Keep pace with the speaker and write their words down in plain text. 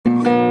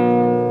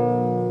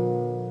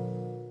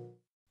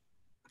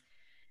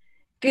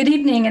Good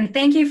evening, and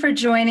thank you for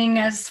joining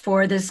us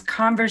for this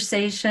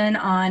conversation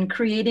on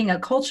creating a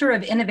culture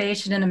of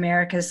innovation in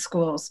America's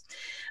schools.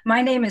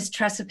 My name is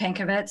Tressa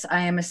Pankovitz. I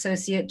am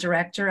Associate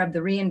Director of the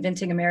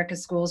Reinventing America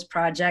Schools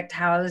project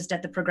housed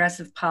at the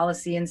Progressive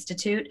Policy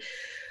Institute,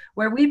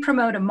 where we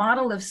promote a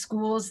model of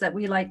schools that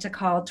we like to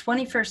call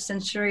 21st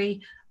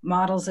century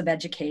models of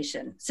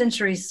education,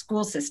 century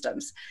school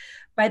systems.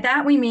 By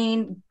that, we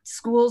mean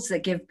schools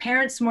that give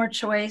parents more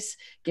choice,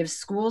 give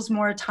schools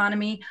more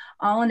autonomy,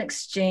 all in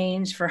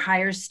exchange for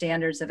higher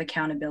standards of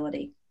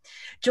accountability.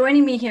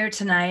 Joining me here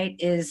tonight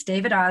is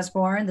David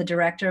Osborne, the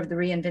director of the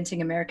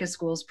Reinventing America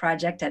Schools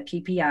project at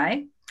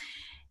PPI.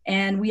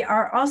 And we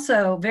are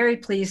also very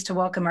pleased to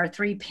welcome our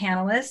three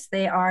panelists.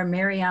 They are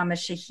Mariama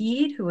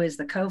Shahid, who is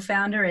the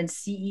co-founder and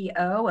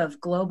CEO of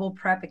Global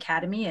Prep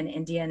Academy in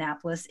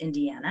Indianapolis,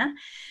 Indiana.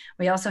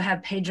 We also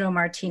have Pedro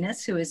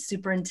Martinez, who is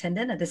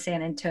superintendent of the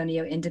San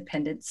Antonio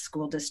Independent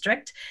School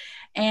District,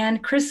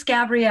 and Chris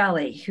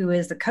Gabrielli, who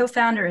is the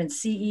co-founder and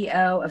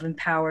CEO of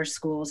Empower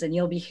Schools. And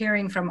you'll be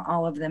hearing from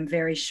all of them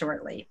very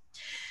shortly.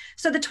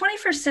 So the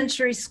 21st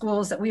century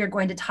schools that we are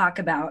going to talk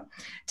about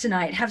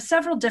tonight have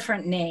several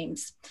different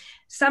names.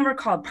 Some are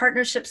called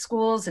partnership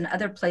schools, and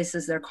other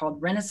places they're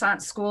called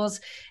Renaissance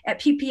schools.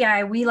 At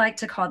PPI, we like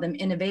to call them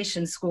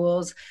innovation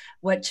schools,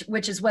 which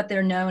is what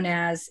they're known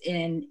as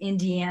in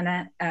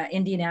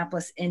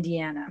Indianapolis,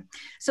 Indiana.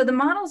 So the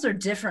models are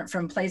different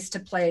from place to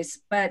place,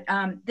 but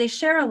they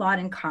share a lot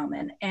in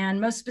common, and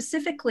most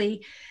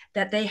specifically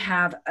that they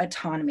have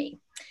autonomy.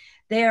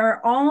 They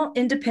are all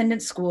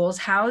independent schools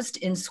housed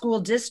in school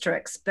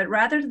districts, but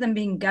rather than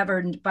being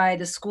governed by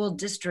the school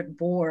district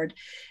board,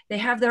 they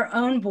have their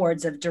own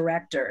boards of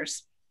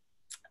directors.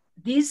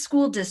 These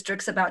school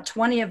districts, about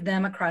 20 of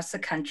them across the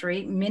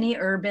country, many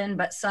urban,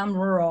 but some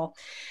rural,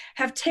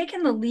 have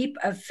taken the leap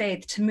of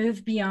faith to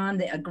move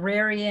beyond the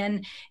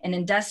agrarian and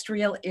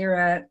industrial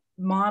era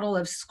model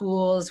of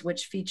schools,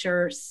 which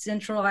feature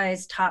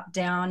centralized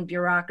top-down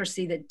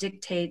bureaucracy that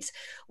dictates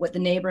what the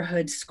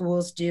neighborhood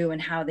schools do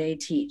and how they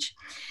teach.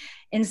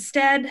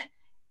 Instead,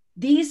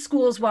 these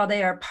schools, while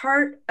they are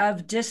part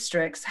of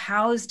districts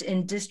housed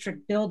in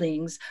district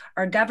buildings,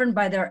 are governed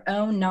by their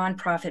own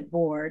nonprofit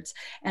boards,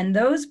 and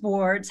those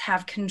boards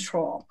have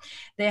control.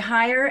 They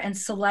hire and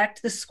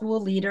select the school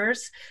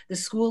leaders. The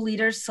school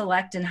leaders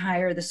select and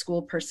hire the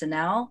school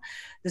personnel.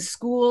 The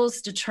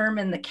schools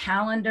determine the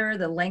calendar,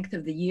 the length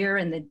of the year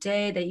and the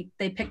day.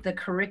 They pick the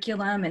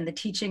curriculum and the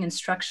teaching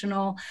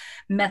instructional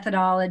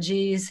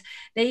methodologies.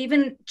 They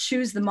even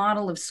choose the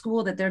model of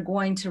school that they're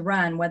going to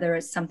run, whether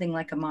it's something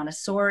like a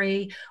Montessori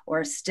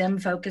or a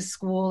STEM-focused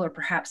school or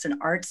perhaps an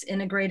arts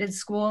integrated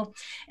school.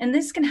 And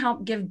this can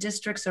help give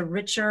districts a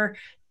richer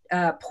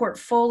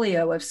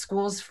portfolio of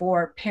schools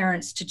for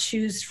parents to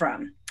choose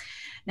from.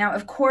 Now,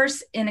 of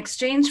course, in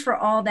exchange for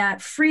all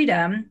that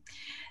freedom,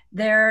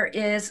 there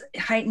is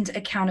heightened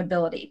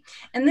accountability.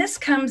 And this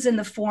comes in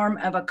the form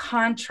of a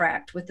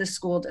contract with the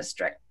school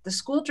district. The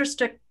school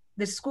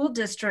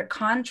district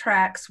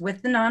contracts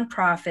with the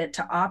nonprofit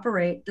to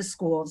operate the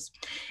schools.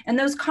 And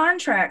those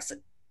contracts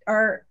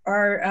are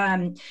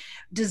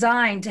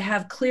designed to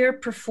have clear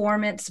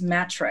performance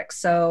metrics.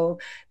 So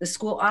the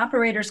school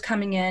operators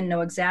coming in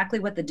know exactly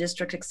what the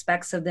district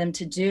expects of them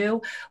to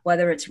do,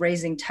 whether it's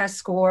raising test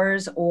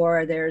scores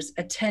or there's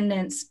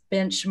attendance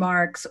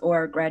benchmarks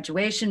or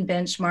graduation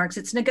benchmarks.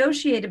 It's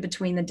negotiated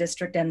between the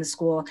district and the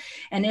school.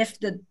 And if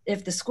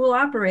the school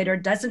operator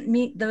doesn't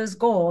meet those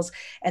goals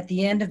at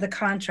the end of the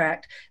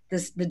contract,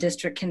 the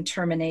district can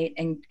terminate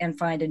and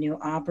find a new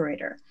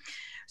operator.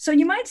 So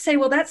you might say,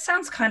 well, that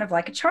sounds kind of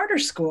like a charter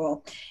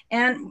school.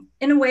 And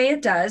in a way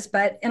it does,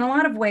 but in a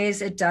lot of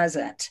ways it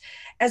doesn't.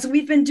 As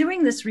we've been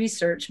doing this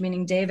research,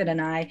 meaning David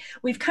and I,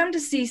 we've come to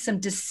see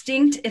some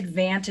distinct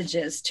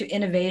advantages to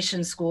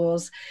innovation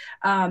schools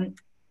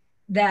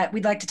that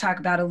we'd like to talk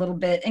about a little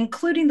bit,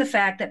 including the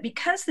fact that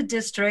because the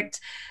district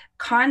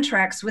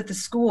contracts with the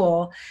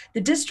school,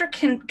 the district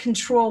can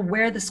control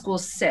where the school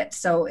sits.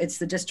 So it's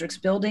the district's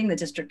building, the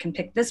district can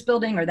pick this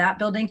building or that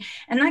building,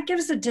 and that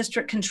gives the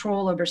district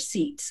control over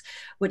seats,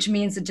 which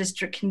means the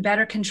district can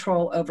better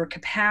control over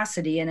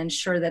capacity and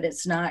ensure that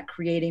it's not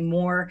creating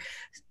more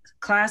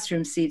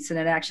classroom seats than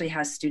it actually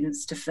has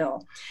students to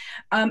fill.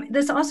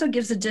 This also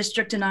gives the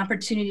district an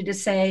opportunity to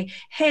say,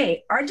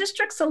 hey, our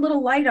district's a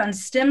little light on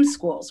STEM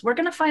schools. We're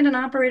gonna find an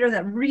operator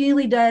that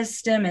really does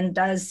STEM and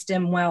does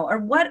STEM well, or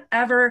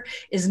whatever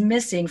is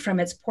missing from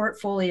its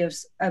portfolio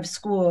of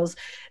schools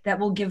that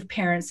will give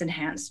parents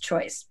enhanced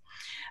choice.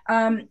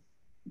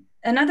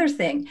 Another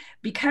thing,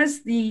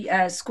 because the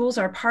schools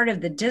are part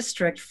of the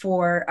district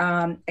for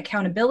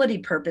accountability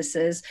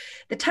purposes,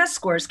 the test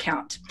scores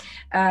count.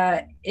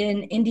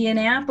 In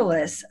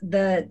Indianapolis,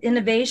 the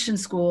innovation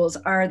schools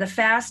are the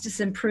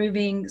fastest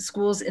improving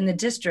schools in the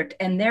district,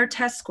 and their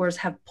test scores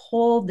have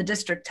pulled the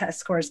district test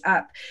scores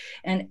up.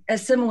 And a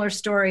similar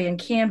story in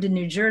Camden,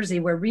 New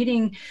Jersey, where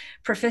reading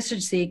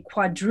proficiency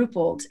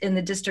quadrupled in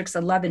the district's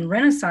 11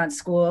 Renaissance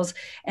schools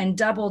and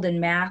doubled in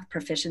math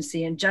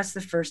proficiency in just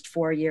the first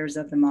 4 years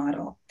of the model.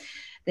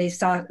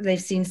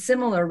 They've seen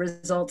similar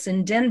results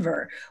in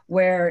Denver,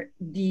 where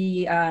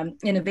the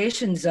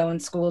innovation zone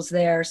schools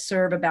there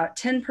serve about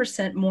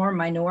 10% more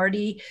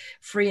minority,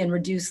 free and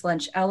reduced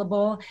lunch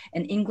eligible,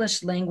 and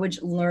English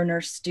language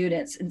learner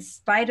students. In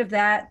spite of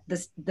that,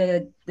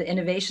 the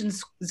innovation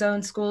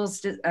zone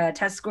schools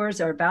test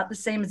scores are about the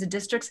same as the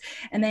districts,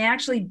 and they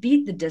actually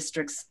beat the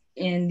districts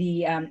in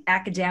the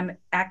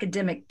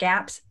academic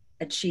gaps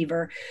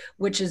achiever,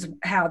 which is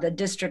how the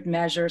district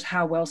measures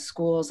how well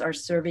schools are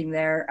serving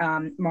their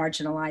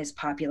marginalized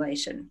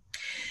population.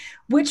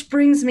 Which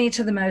brings me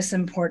to the most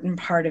important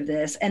part of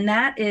this, and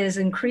that is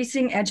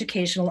increasing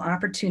educational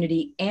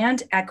opportunity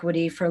and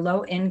equity for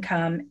low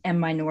income and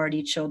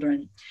minority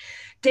children.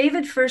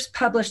 David first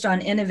published on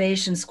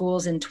innovation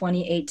schools in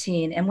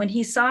 2018, and when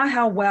he saw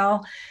how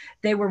well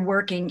they were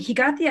working, he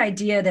got the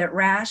idea that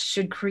RASH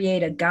should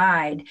create a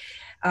guide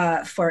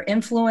for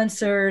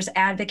influencers,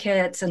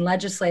 advocates, and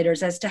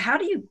legislators as to how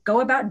do you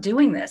go about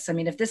doing this? I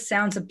mean, if this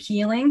sounds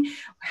appealing,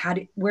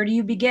 where do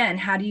you begin?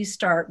 How do you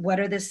start? What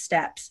are the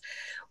steps?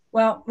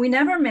 Well, we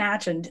never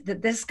imagined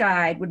that this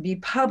guide would be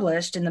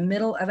published in the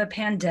middle of a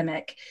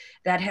pandemic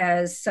that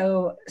has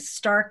so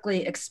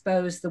starkly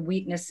exposed the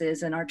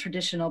weaknesses in our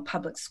traditional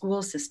public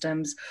school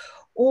systems.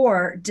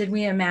 Or did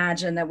we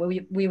imagine that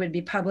we would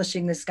be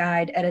publishing this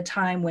guide at a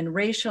time when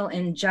racial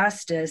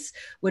injustice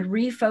would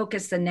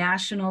refocus the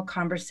national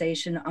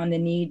conversation on the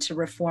need to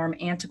reform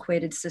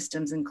antiquated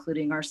systems,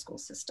 including our school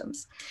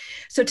systems?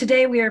 So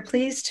today we are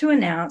pleased to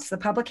announce the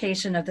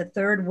publication of The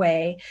Third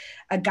Way,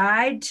 a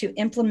guide to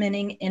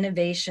implementing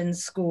innovation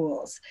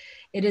schools.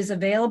 It is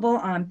available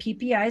on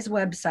PPI's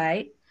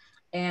website.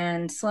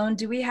 And Sloan,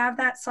 do we have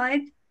that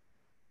slide?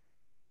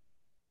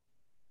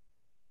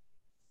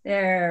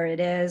 There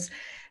it is.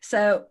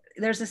 So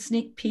there's a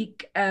sneak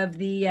peek of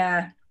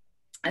the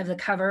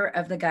cover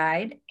of the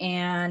guide,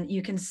 and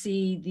you can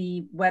see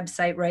the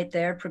website right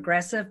there,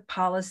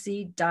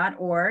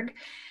 progressivepolicy.org.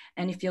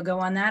 And if you'll go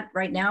on that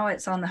right now,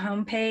 it's on the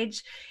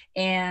homepage,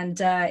 and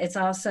it's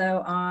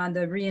also on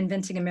the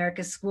Reinventing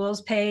America's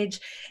Schools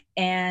page.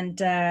 And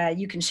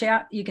you can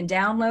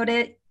download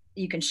it.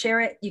 You can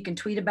share it, you can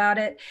tweet about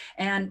it,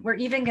 and we're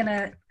even going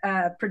to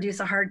produce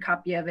a hard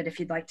copy of it.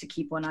 If you'd like to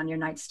keep one on your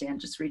nightstand,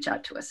 just reach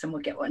out to us and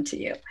we'll get one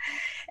to you.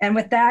 And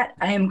with that,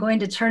 I am going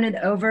to turn it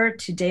over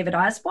to David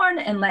Osborne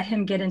and let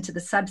him get into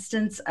the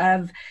substance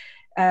of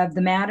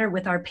the matter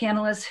with our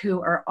panelists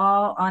who are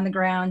all on the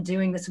ground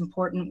doing this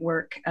important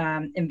work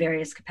in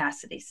various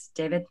capacities.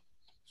 David?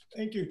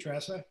 Thank you,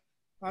 Tressa.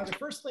 The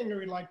first thing that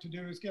we'd like to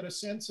do is get a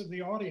sense of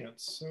the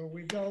audience. So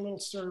we've got a little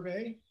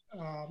survey.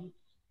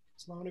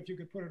 Sloan, if you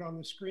could put it on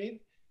the screen.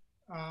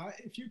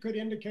 If you could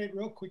indicate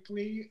real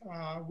quickly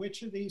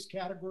which of these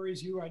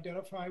categories you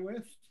identify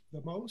with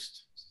the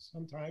most.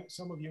 Sometimes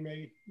some of you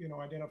may,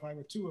 identify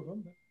with two of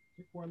them, but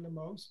pick one the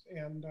most.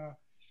 And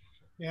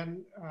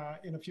in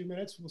a few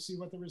minutes, we'll see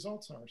what the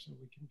results are, so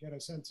we can get a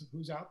sense of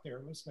who's out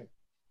there listening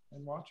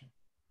and watching.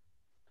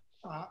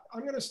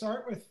 I'm going to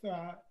start with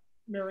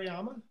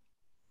Mariama.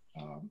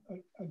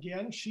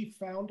 Again,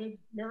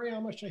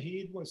 Mariama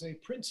Shahid was a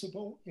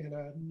principal in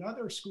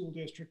another school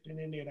district in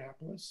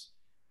Indianapolis,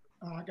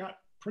 got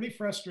pretty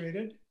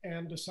frustrated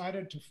and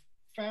decided to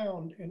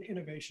found an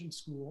innovation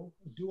school,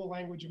 a dual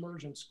language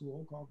immersion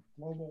school called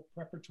Global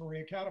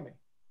Preparatory Academy.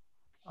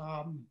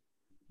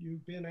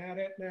 You've been at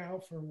it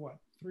now for what,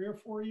 3 or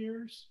 4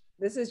 years?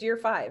 This is year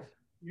 5.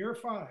 Year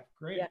 5,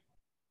 great. Yeah.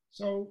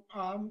 So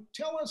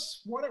tell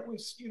us what it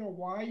was,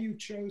 why you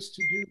chose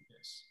to do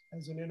this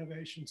as an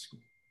innovation school.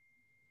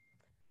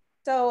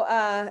 So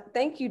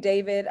thank you,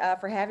 David,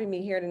 for having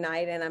me here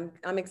tonight. And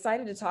I'm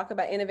excited to talk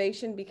about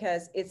innovation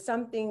because it's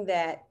something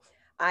that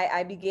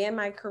I began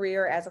my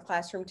career as a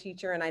classroom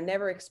teacher, and I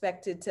never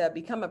expected to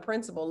become a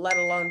principal, let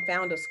alone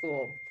found a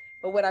school.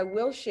 But what I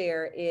will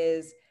share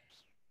is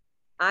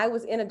I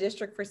was in a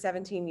district for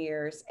 17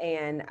 years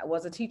and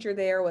was a teacher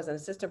there, was an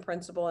assistant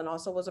principal, and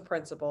also was a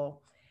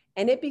principal.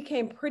 And it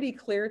became pretty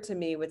clear to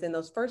me within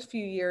those first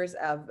few years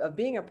of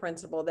being a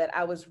principal that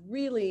I was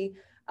really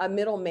a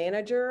middle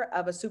manager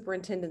of a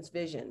superintendent's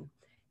vision.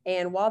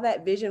 And while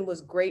that vision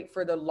was great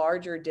for the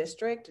larger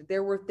district,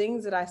 there were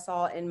things that I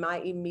saw in my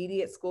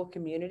immediate school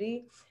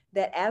community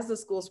that as the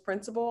school's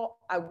principal,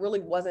 I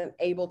really wasn't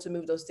able to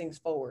move those things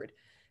forward.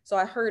 So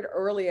I heard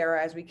earlier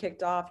as we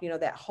kicked off,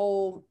 that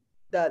whole,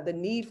 the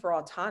need for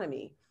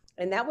autonomy.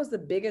 And that was the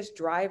biggest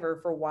driver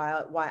for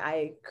why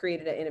I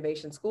created an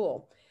innovation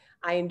school.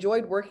 I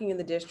enjoyed working in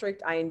the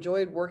district. I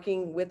enjoyed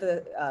working with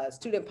a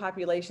student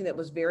population that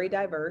was very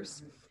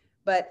diverse.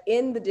 But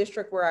in the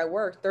district where I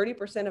worked,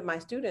 30% of my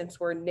students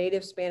were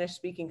native Spanish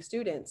speaking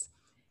students.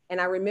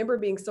 And I remember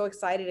being so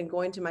excited and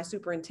going to my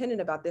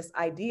superintendent about this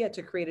idea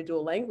to create a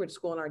dual language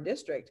school in our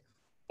district.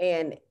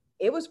 And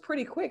it was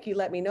pretty quick. He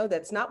let me know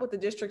that's not what the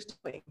district's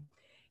doing.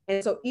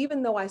 And so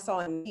even though I saw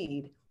a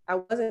need, I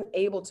wasn't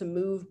able to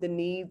move the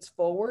needs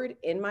forward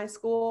in my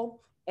school,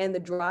 and the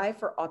drive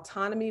for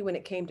autonomy when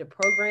it came to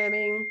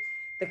programming,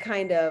 the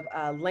kind of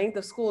length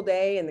of school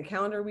day and the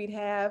calendar we'd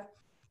have.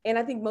 And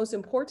I think most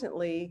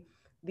importantly,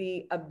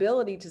 the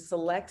ability to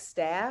select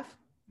staff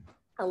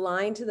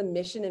aligned to the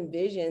mission and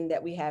vision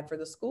that we had for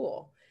the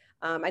school.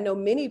 I know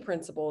many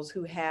principals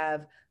who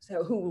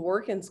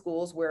work in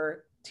schools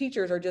where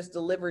teachers are just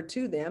delivered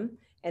to them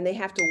and they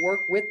have to work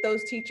with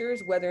those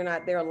teachers, whether or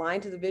not they're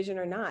aligned to the vision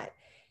or not.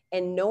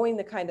 And knowing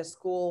the kind of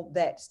school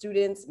that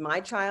students, my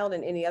child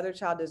and any other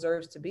child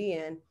deserves to be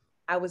in,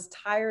 I was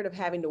tired of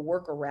having to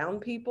work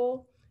around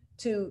people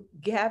to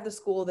have the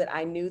school that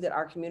I knew that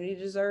our community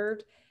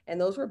deserved.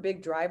 And those were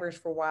big drivers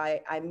for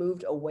why I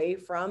moved away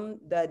from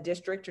the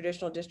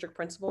traditional district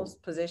principal's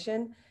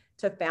position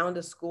to found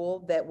a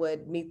school that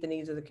would meet the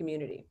needs of the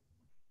community.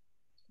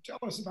 Tell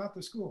us about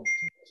the school.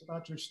 Tell us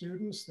about your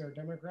students, their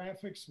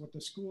demographics, what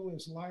the school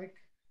is like.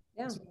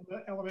 Yeah. It's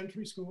an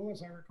elementary school,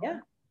 as I recall. Yeah.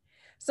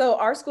 So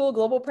our school,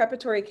 Global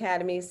Preparatory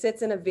Academy,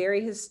 sits in a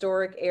very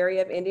historic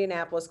area of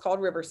Indianapolis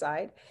called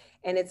Riverside,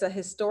 and it's a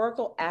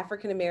historical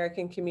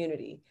African-American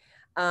community.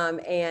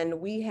 And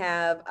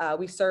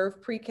we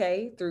serve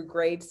pre-K through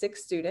grade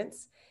 6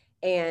 students.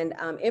 And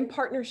in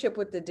partnership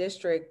with the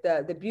district,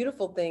 the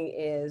beautiful thing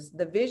is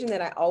the vision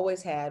that I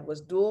always had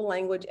was dual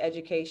language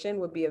education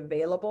would be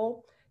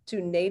available to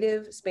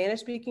native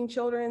Spanish-speaking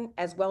children,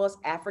 as well as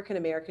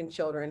African-American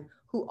children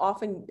who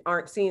often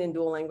aren't seen in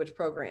dual language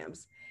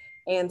programs.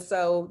 And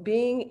so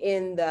being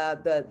in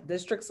the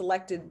district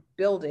selected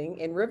building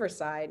in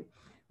Riverside,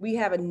 we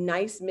have a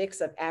nice mix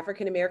of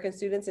African-American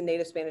students and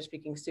native Spanish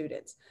speaking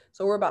students.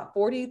 So we're about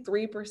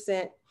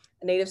 43%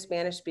 native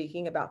Spanish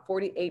speaking, about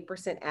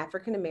 48%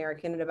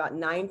 African-American, and about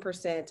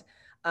 9%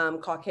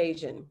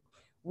 Caucasian.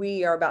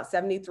 We are about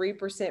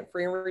 73%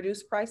 free and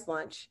reduced price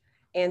lunch.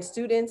 And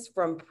students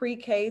from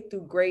pre-K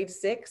through grade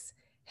 6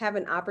 have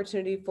an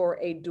opportunity for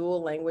a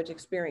dual language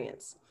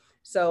experience.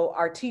 So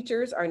our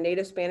teachers are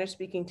native Spanish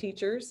speaking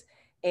teachers.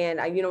 And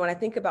when I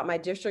think about my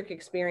district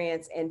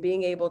experience and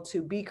being able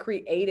to be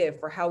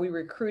creative for how we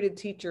recruited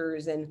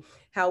teachers and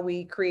how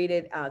we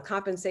created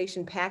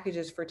compensation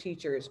packages for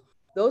teachers,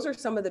 those are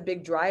some of the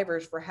big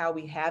drivers for how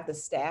we have the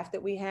staff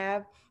that we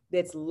have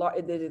that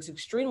is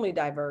extremely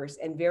diverse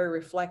and very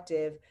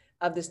reflective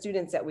of the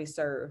students that we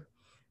serve.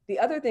 The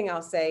other thing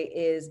I'll say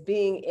is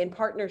being in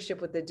partnership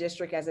with the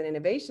district as an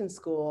innovation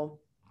school,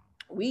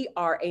 we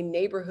are a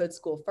neighborhood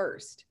school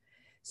first.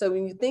 So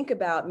when you think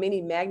about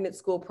many magnet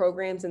school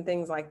programs and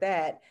things like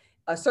that,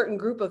 a certain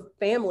group of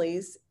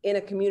families in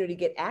a community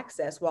get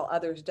access while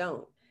others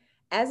don't.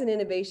 As an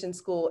innovation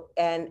school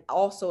and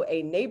also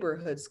a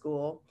neighborhood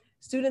school,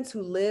 students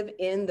who live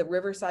in the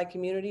Riverside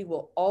community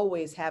will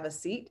always have a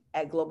seat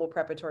at Global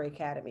Preparatory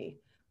Academy,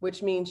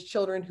 which means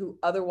children who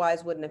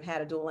otherwise wouldn't have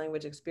had a dual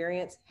language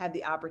experience have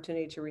the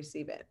opportunity to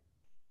receive it.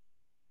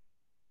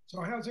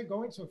 So how's it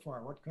going so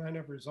far? What kind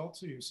of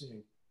results are you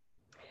seeing?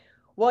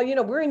 Well,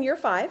 we're in year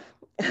 5.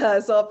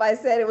 So if I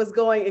said it was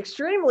going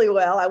extremely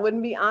well, I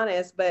wouldn't be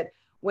honest. But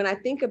when I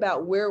think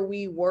about where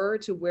we were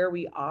to where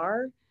we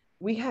are,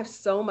 we have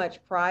so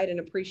much pride and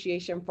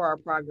appreciation for our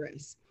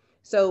progress.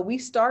 So we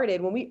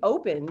started, when we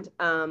opened,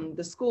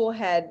 the school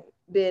had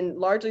been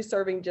largely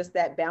serving just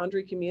that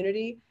boundary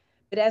community.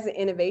 But as an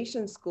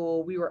innovation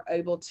school, we were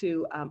able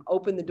to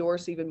open the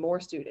doors to even more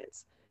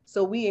students.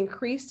 So we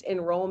increased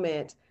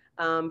enrollment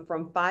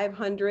from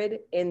 500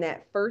 in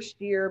that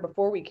first year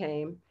before we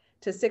came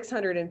to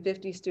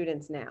 650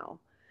 students now.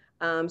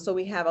 So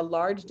we have a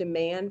large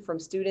demand from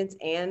students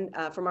and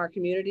from our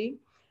community.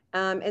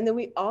 And then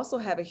we also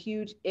have a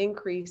huge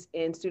increase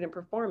in student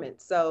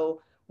performance.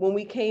 So when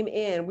we came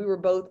in, we were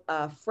both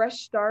a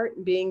fresh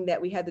start, being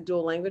that we had the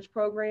dual language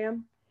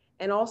program,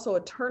 and also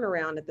a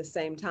turnaround at the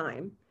same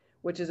time,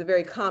 which is a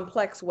very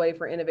complex way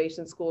for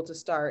innovation school to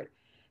start.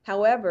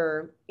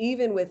 However,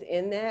 even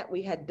within that,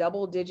 we had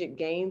double-digit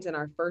gains in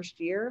our first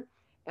year.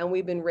 And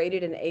we've been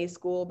rated an A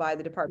school by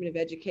the Department of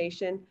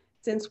Education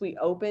since we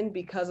opened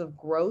because of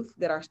growth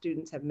that our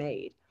students have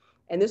made.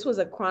 And this was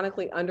a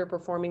chronically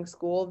underperforming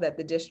school that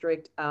the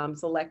district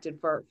selected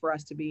for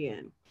us to be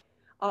in.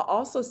 I'll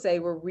also say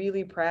we're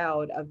really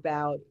proud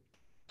about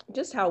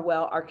just how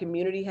well our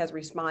community has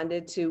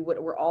responded to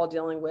what we're all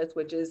dealing with,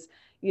 which is,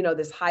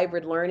 this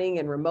hybrid learning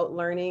and remote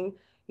learning.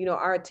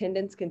 Our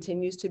attendance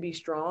continues to be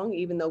strong,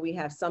 even though we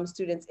have some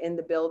students in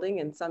the building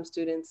and some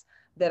students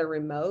that are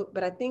remote.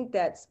 But I think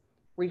that's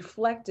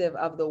reflective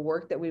of the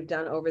work that we've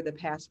done over the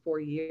past 4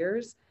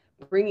 years,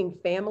 bringing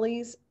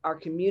families, our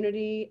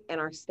community, and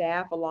our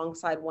staff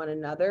alongside one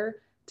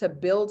another to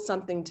build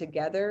something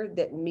together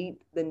that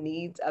meet the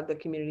needs of the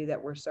community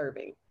that we're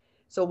serving.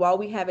 So while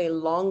we have a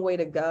long way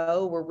to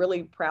go, we're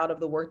really proud of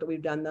the work that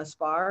we've done thus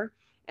far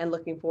and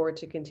looking forward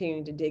to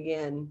continuing to dig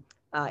in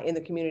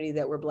the community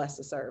that we're blessed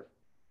to serve.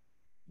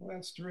 Well,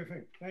 that's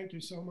terrific. Thank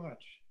you so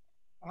much.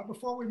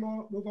 Before we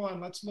move on,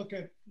 let's look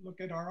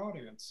at our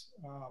audience.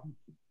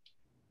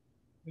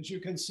 As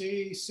you can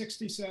see,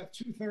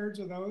 2/3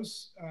 of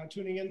those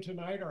tuning in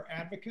tonight are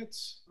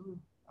advocates,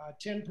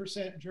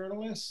 10%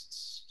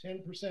 journalists,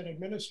 10%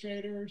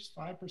 administrators,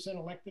 5%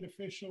 elected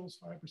officials,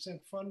 5%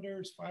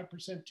 funders,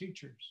 5%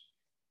 teachers.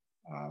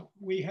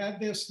 We had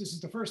this is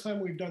the first time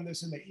we've done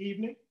this in the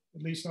evening,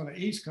 at least on the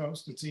East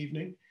Coast, it's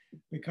evening,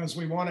 because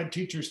we wanted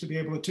teachers to be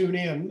able to tune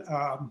in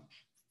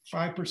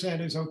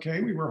 5% is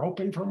okay. We were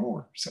hoping for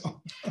more.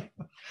 So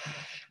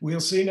we'll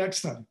see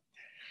next time.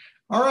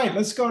 All right,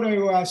 let's go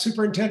to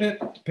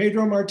Superintendent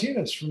Pedro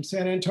Martinez from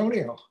San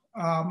Antonio.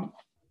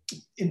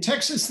 In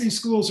Texas, these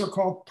schools are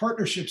called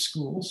partnership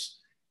schools.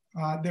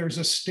 There's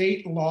a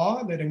state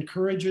law that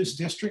encourages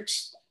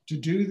districts to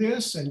do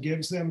this and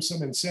gives them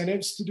some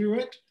incentives to do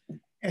it.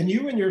 And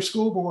you and your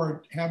school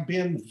board have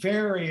been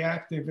very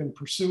active in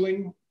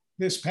pursuing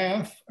this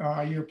path.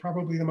 You're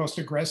probably the most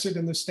aggressive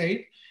in the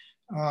state.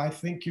 I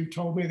think you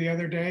told me the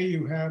other day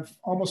you have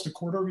almost a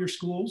quarter of your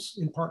schools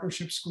in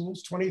partnership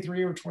schools,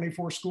 23 or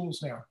 24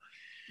 schools now.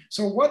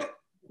 So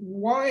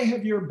why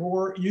have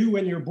you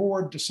and your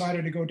board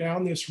decided to go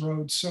down this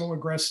road so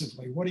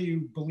aggressively? What do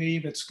you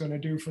believe it's going to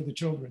do for the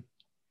children?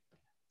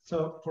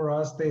 So for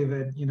us,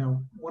 David,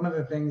 one of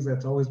the things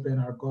that's always been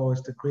our goal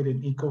is to create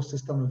an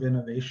ecosystem of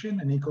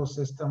innovation, an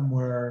ecosystem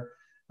where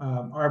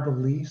our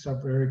beliefs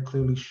are very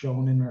clearly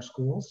shown in our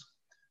schools.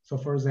 So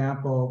for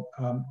example,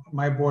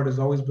 my board has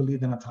always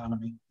believed in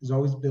autonomy, has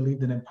always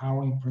believed in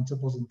empowering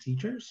principals and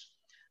teachers,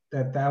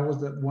 that was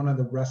one of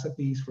the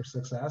recipes for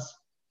success.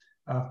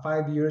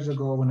 5 years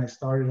ago, when I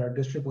started, our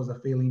district was a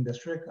failing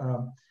district.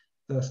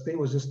 The state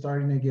was just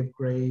starting to give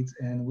grades,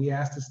 and we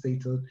asked the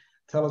state to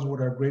tell us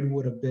what our grade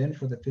would have been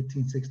for the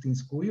 15-16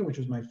 school year, which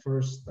was my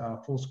first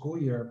full school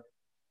year.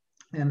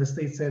 And the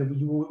state said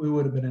we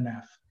would have been an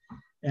F.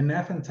 An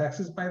F in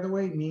Texas, by the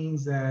way,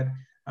 means that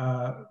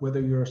whether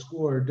you're a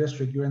school or a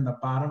district, you're in the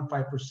bottom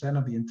 5%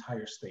 of the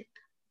entire state.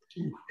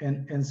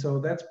 And so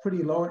that's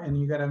pretty low. And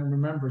you got to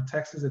remember,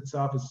 Texas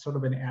itself is sort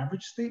of an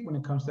average state when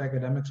it comes to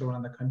academics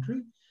around the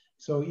country.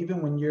 So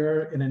even when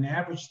you're in an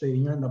average state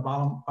and you're in the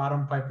bottom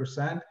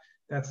 5%,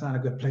 that's not a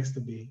good place to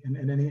be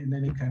in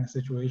any kind of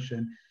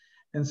situation.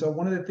 And so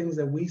one of the things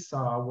that we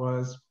saw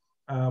was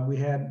we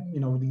had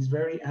these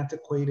very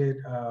antiquated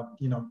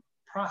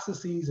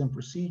processes and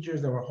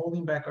procedures that were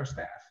holding back our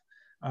staff.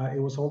 It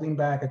was holding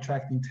back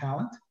attracting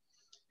talent.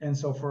 And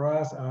so for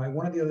us,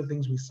 one of the other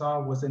things we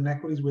saw was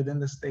inequities within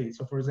the state.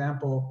 So for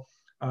example,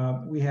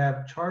 we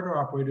have charter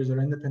operators that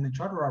are independent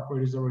charter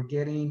operators that were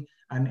getting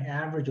an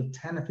average of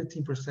 10 to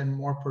 15%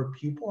 more per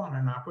pupil on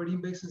an operating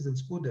basis than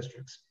school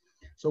districts.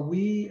 So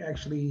we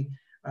actually,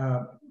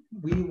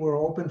 we were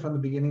open from the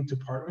beginning to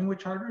partnering with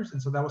charters.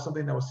 And so that was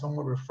something that was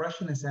somewhat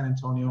refreshing in San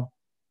Antonio.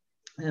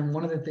 And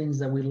one of the things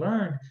that we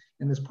learned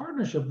in this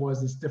partnership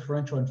was this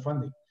differential in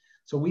funding.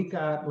 So we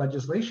got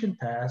legislation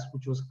passed,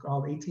 which was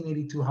called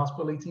 1882, House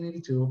Bill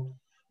 1882.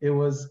 It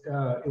was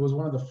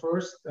one of the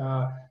first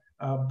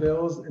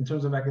bills in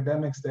terms of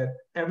academics that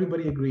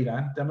everybody agreed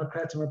on,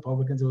 Democrats and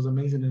Republicans. It was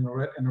amazing in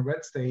a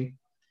red state,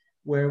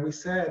 where we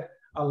said,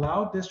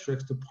 allow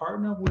districts to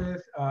partner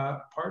with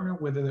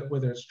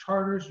whether it's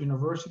charters,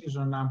 universities,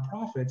 or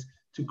nonprofits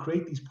to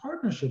create these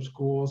partnership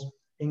schools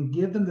and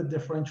give them the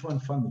differential in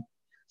funding.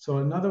 So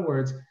in other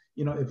words,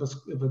 if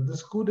the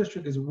school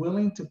district is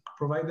willing to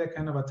provide that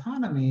kind of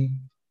autonomy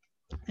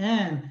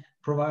and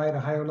provide a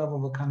higher level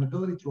of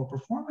accountability through a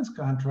performance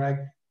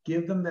contract,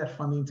 give them that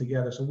funding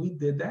together. So we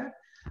did that.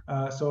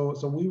 So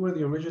we were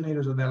the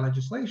originators of that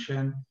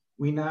legislation.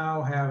 We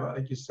now have,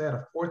 like you said,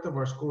 a fourth of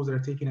our schools that are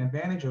taking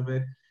advantage of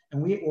it.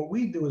 And what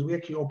we do is we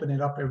actually open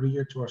it up every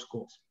year to our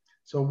schools.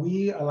 So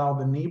we allow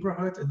the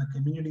neighborhoods and the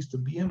communities to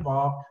be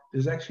involved.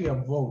 There's actually a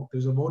vote.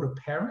 There's a vote of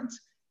parents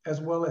as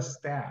well as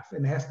staff.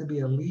 And it has to be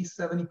at least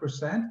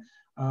 70%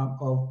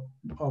 of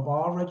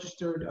all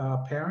registered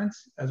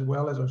parents, as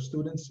well as our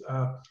students,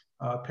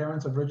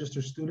 parents of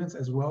registered students,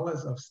 as well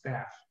as of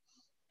staff.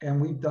 And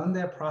we've done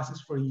that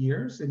process for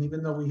years. And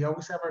even though we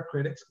always have our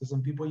critics, because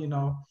some people,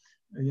 that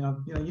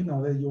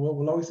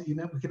we'll always, we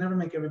can never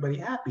make everybody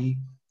happy.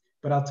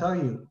 But I'll tell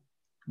you,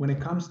 when it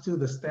comes to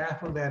the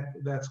staff of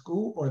that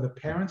school or the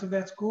parents of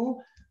that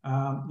school,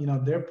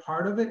 they're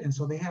part of it. And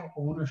so they have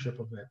ownership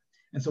of it.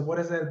 And so what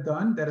has that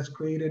done? That has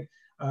created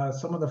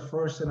some of the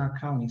firsts in our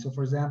county. So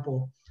for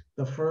example,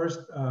 the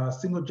first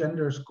single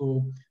gender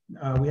school,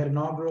 we had an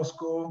all-girl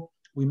school.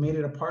 We made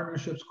it a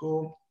partnership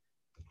school.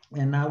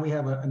 And now we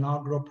have an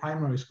all-girl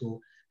primary school.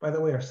 By the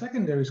way, our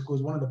secondary school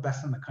is one of the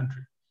best in the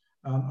country.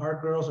 Our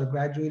girls are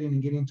graduating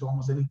and getting to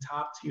almost any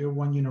top tier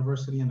 1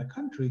 university in the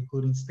country,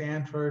 including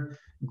Stanford,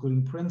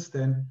 including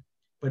Princeton.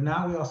 But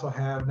now we also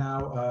have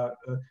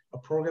a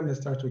program that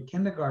starts with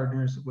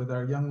kindergartners, with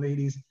our young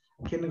ladies,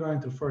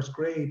 kindergarten through 1st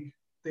grade.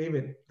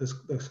 David,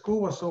 the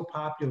school was so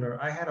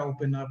popular, I had to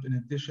open up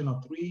an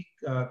additional three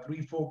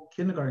full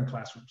kindergarten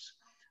classrooms.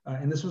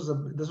 And this was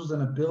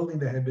in a building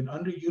that had been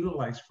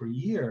underutilized for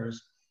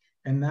years.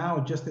 And now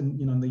just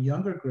in the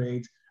younger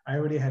grades, I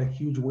already had a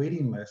huge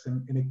waiting list,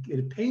 and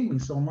it pained me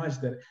so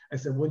much that I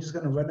said, we're just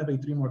going to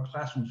renovate 3 more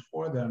classrooms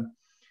for them.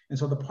 And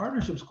so the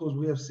partnership schools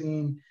we have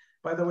seen,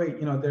 by the way,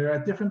 they're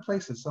at different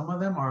places. Some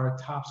of them are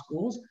top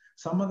schools.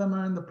 Some of them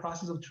are in the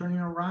process of turning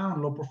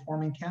around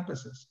low-performing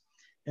campuses.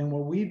 And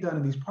what we've done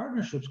in these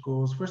partnership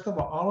schools, first of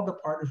all of the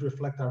partners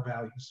reflect our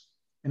values.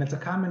 And it's a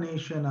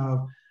combination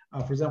of,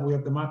 for example, we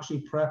have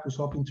Democracy Prep, who's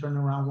helping turn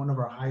around one of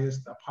our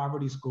highest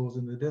poverty schools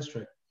in the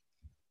district.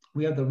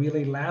 We have the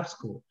Relay Lab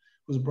School,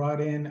 who's brought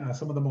in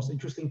some of the most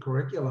interesting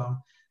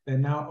curriculum that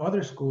now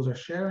other schools are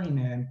sharing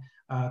in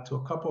to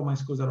a couple of my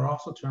schools that are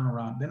also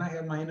turnaround. Then I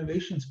have my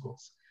innovation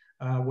schools,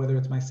 whether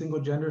it's my single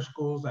gender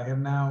schools. I have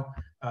now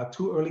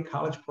 2 early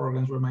college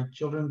programs where my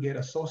children get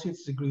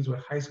associate's degrees with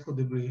high school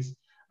degrees,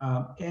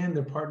 and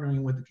they're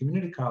partnering with the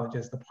community college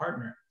as the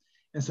partner.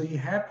 And so you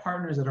have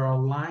partners that are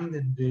aligned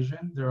in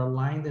vision, they're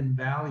aligned in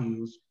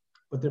values,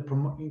 but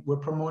we're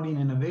promoting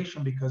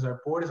innovation because our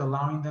board is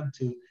allowing them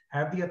to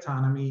have the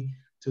autonomy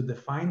to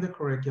define the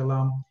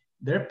curriculum.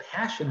 They're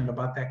passionate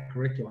about that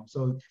curriculum.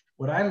 So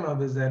what I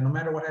love is that no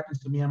matter what happens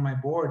to me and my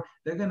board,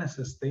 they're going to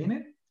sustain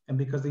it. And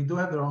because they do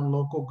have their own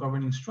local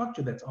governing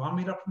structure that's all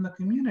made up from the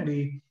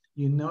community,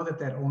 you know that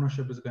that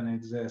ownership is going to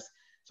exist.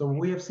 So what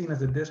we have seen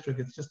as a district,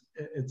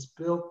 it's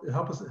built, it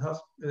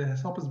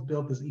has helped us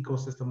build this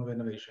ecosystem of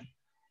innovation.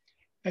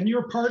 And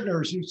your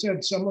partners, you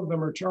said some of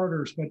them are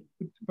charters,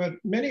 but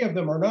many of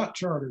them are not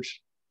charters,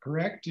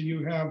 correct? Do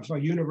you have a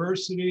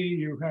university?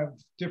 You have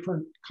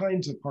different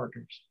kinds of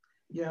partners.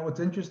 Yeah,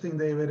 what's interesting,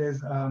 David, is,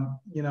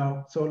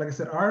 so like I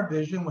said, our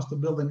vision was to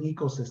build an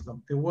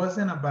ecosystem. It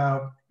wasn't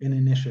about an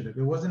initiative.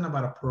 It wasn't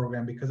about a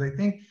program, because I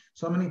think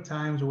so many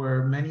times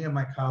where many of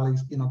my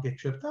colleagues, get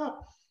tripped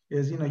up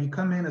is, you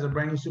come in as a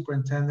brand new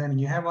superintendent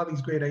and you have all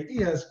these great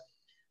ideas,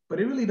 but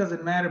it really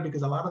doesn't matter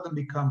because a lot of them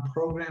become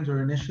programs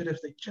or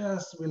initiatives that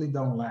just really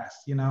don't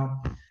last,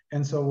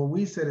 And so what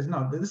we said is,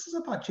 no, this is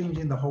about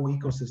changing the whole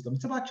ecosystem.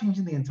 It's about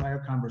changing the entire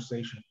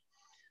conversation.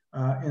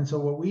 And so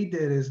what we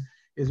did is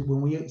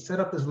when we set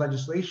up this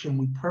legislation,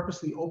 we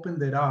purposely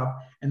opened it up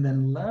and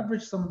then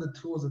leveraged some of the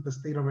tools that the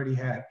state already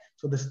had.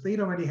 So the state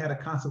already had a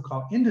concept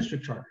called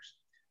in-district charters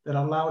that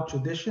allowed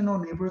traditional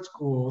neighborhood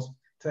schools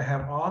to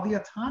have all the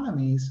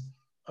autonomies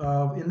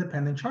of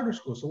independent charter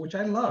schools, so which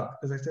I loved,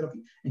 because I said, okay,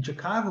 in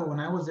Chicago, when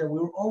I was there, we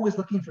were always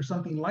looking for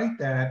something like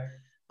that,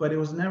 but it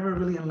was never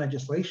really in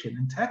legislation.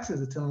 In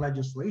Texas, it's in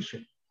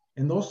legislation.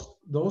 And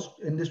those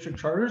in-district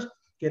charters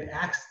get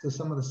access to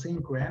some of the same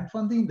grant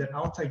funding that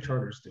outside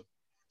charters do.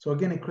 So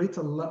again, it creates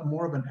a lot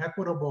more of an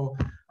equitable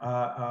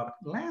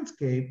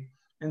landscape.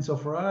 And so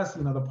for us,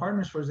 the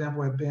partners, for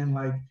example, have been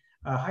like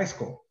high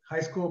school.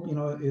 High school,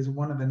 is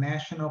one of the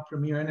national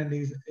premier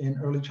entities in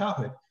early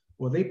childhood.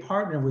 Well, they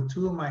partner with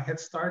 2 of my Head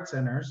Start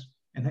centers.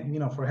 And,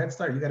 for Head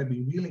Start, you got to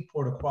be really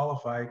poor to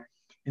qualify.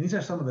 And these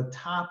are some of the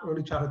top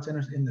early childhood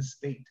centers in the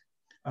state.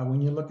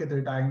 When you look at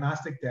their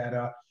diagnostic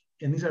data,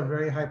 and these are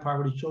very high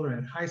poverty children.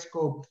 And high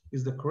school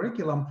is the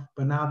curriculum,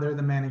 but now they're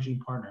the managing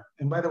partner.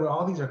 And by the way,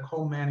 all these are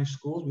co-managed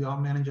schools. We all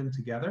manage them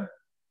together.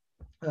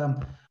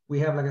 We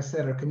have, like I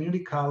said, our community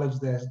college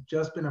that has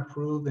just been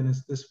approved and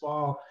this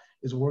fall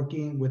is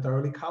working with our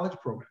early college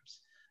programs.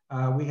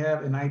 We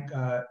have an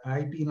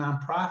IB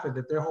nonprofit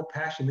that their whole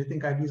passion, they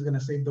think IB is going to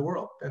save the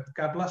world.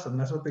 God bless them.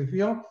 That's what they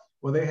feel.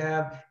 Well, they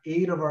have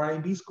 8 of our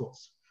IB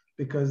schools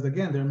because,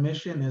 again, their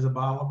mission is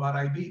about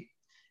IB.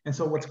 And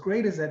so what's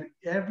great is that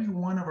every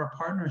one of our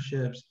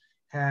partnerships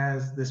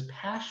has this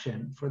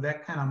passion for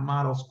that kind of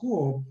model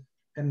school.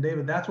 And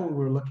David, that's what we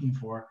were looking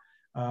for.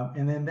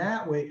 And then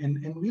that way, and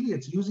really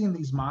it's using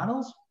these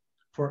models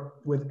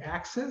with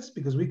access,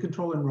 because we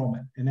control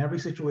enrollment in every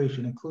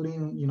situation,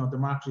 including,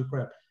 democracy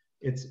prep.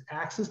 It's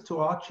access to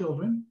all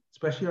children,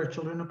 especially our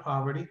children in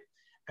poverty,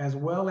 as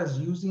well as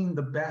using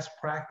the best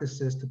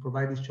practices to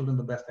provide these children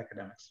the best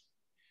academics.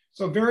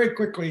 So very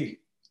quickly,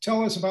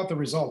 tell us about the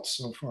results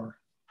so far.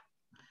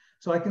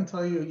 So I can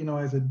tell you,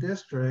 as a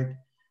district,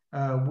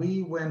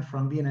 we went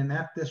from being an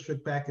F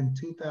district back in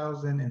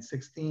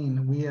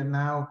 2016. We are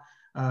now,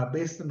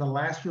 based on the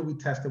last year we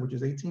tested, which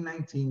is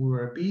 18-19, we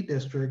were a B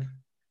district.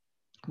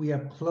 We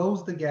have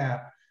closed the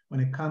gap when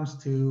it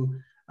comes to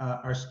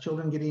our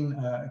children getting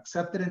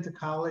accepted into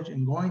college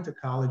and going to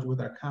college with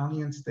our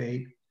county and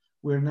state.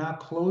 We're now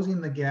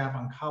closing the gap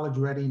on college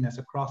readiness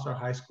across our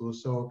high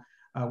schools. So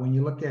when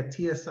you look at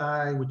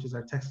TSI, which is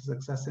our Texas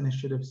Success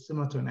Initiative,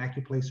 similar to an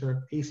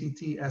AccuPlacer,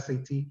 ACT,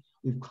 SAT,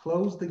 we've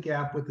closed the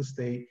gap with the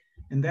state.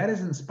 And that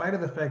is in spite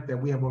of the fact that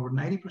we have over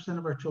 90%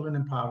 of our children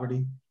in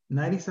poverty,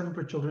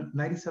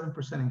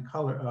 97% in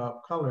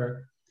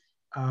color,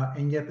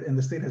 and yet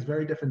the state has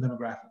very different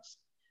demographics.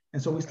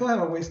 And so we still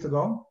have a ways to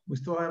go.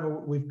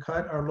 We've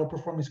cut our low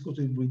performing schools,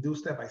 we've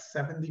reduced that by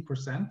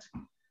 70%.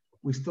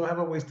 We still have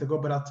a ways to go,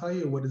 but I'll tell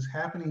you what is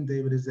happening,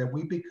 David, is that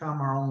we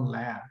become our own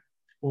lab,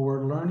 where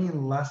we're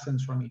learning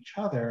lessons from each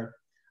other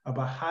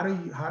about how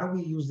do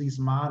we use these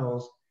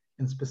models,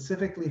 and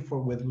specifically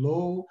with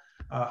low,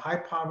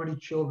 high poverty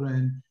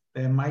children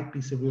that might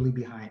be severely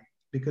behind.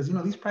 Because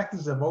these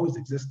practices have always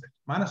existed.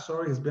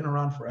 Montessori has been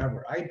around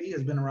forever. IB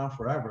has been around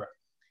forever,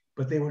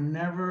 but they were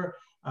never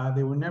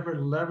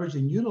leveraged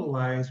and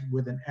utilized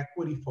with an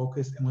equity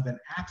focus and with an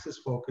access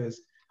focus,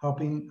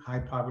 helping high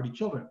poverty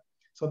children.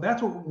 So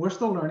that's what we're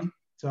still learning.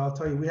 So I'll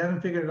tell you, we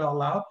haven't figured it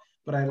all out,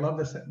 but I love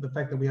the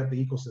fact that we have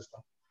the ecosystem.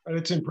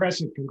 It's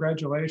impressive.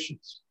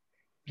 Congratulations.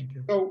 Thank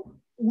you. So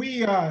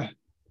we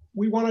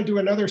want to do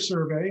another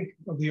survey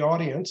of the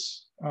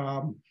audience.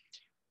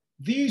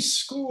 These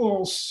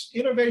schools,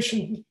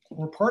 innovation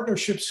or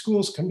partnership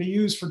schools, can be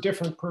used for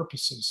different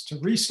purposes: to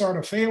restart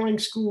a failing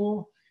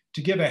school,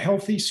 to give a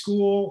healthy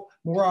school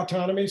more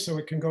autonomy so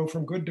it can go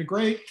from good to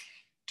great,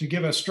 to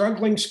give a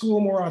struggling school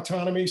more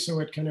autonomy so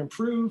it can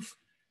improve,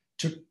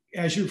 to,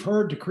 as you've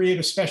heard, to create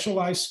a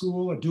specialized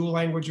school, a dual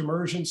language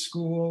immersion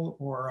school,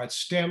 or a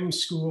STEM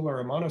school, or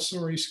a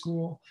Montessori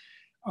school,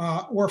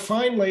 or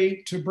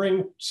finally, to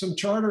bring some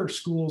charter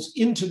schools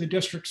into the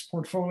district's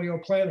portfolio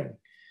planning.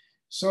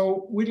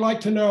 So we'd like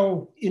to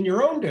know, in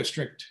your own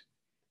district,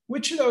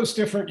 which of those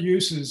different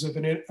uses of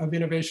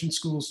innovation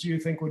schools do you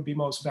think would be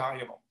most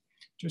valuable?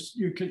 Just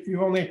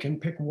you only can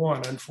pick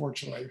one,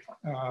 unfortunately.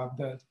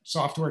 The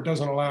software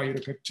doesn't allow you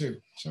to pick two.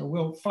 So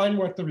we'll find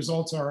what the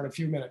results are in a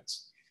few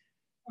minutes.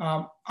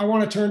 I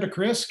want to turn to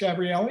Chris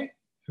Gabrielli,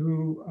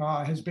 who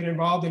has been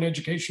involved in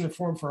education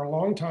reform for a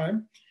long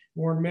time,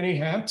 worn many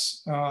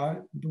hats.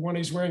 The one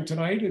he's wearing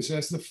tonight is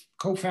as the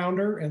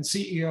co-founder and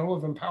CEO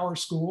of Empower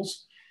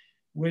Schools,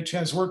 which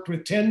has worked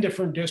with 10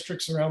 different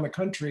districts around the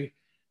country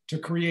to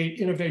create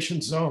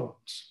innovation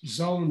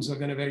zones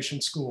of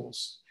innovation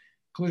schools,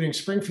 including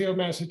Springfield,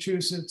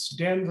 Massachusetts,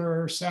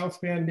 Denver,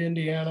 South Bend,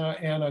 Indiana,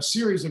 and a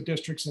series of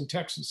districts in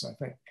Texas, I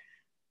think.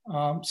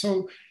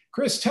 So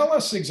Chris, tell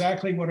us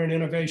exactly what an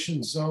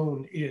innovation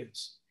zone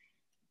is.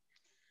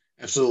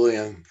 Absolutely,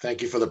 and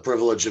thank you for the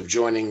privilege of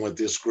joining with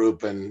this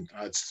group. And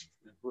it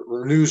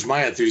renews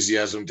my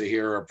enthusiasm to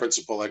hear a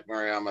principal like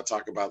Mariama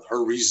talk about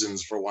her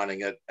reasons for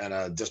wanting it, and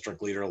a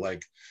district leader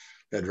like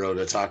Pedro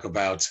to talk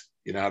about,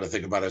 how to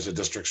think about it as a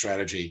district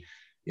strategy.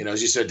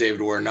 As you said,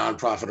 David, we're a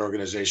nonprofit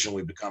organization.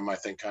 We've become, I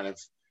think, kind of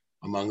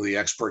among the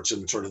experts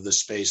in sort of this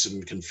space,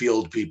 and can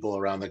field people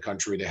around the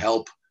country to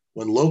help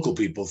when local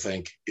people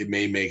think it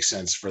may make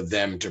sense for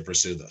them to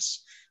pursue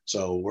this.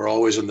 So we're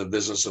always in the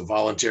business of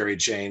voluntary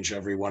change.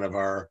 Every one of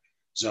our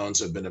zones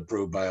have been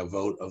approved by a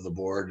vote of the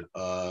board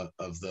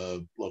of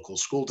the local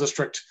school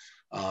district.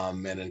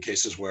 And in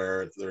cases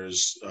where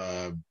there's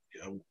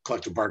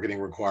collective bargaining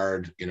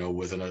required,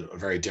 within a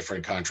very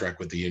different contract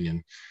with the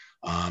union.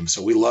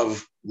 So we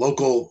love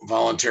local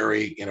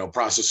voluntary,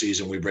 processes,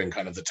 and we bring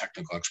kind of the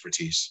technical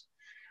expertise.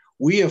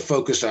 We have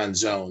focused on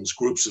zones,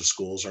 groups of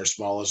schools. Our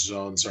smallest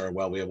zones are,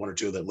 well, we have one or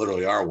two that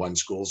literally are one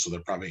school, so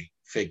they're probably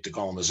fake to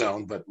call them a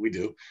zone, but we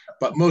do.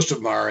 But most of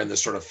them are in the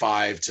sort of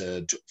five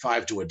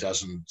to a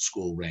dozen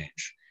school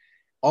range.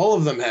 All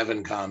of them have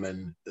in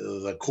common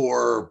the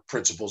core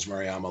principles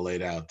Mariama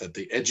laid out, that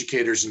the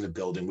educators in the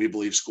building, we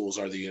believe schools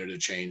are the unit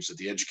of change, that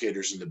the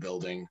educators in the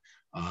building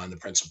and the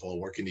principal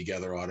working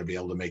together ought to be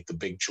able to make the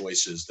big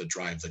choices that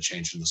drive the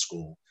change in the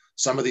school.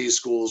 Some of these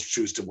schools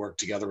choose to work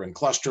together in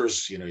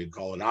clusters. You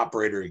call it an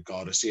operator, you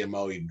call it a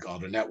CMO, you can call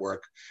it a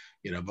network,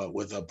 but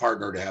with a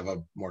partner to have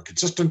a more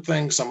consistent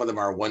thing. Some of them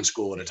are one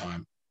school at a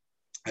time.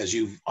 As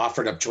you've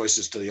offered up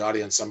choices to the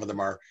audience, some of them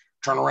are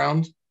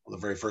turnaround. Well,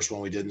 the very first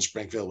one we did in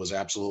Springfield was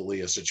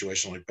absolutely a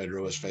situation like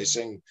Pedro is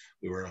facing.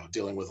 We were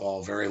dealing with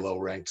all very low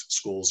ranked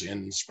schools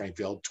in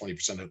Springfield,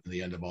 20% at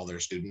the end of all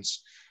their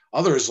students.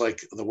 Others, like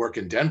the work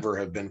in Denver,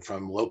 have been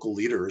from local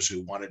leaders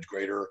who wanted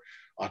greater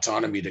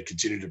autonomy to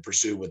continue to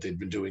pursue what they've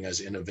been doing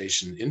as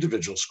innovation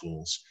individual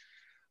schools,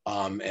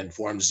 and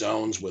formed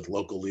zones with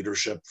local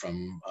leadership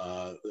from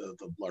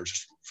the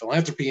largest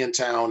philanthropy in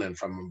town and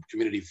from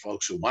community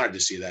folks who wanted to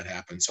see that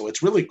happen. So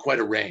it's really quite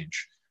a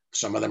range.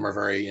 Some of them are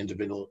very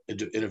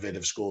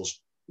innovative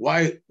schools.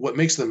 What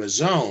makes them a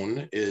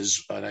zone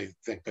is, and I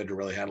think Pedro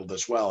really handled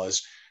this well,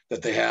 is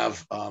that they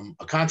have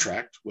a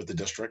contract with the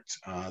district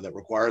that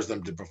requires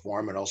them to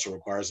perform and also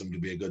requires them to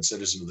be a good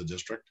citizen of the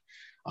district.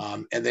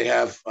 And they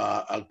have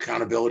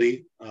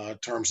accountability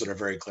terms that are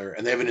very clear,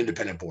 and they have an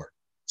independent board.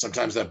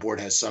 Sometimes that board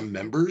has some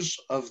members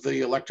of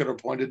the elected or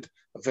appointed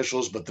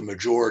officials, but the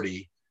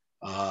majority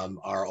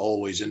are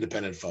always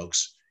independent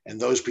folks. And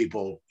those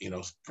people,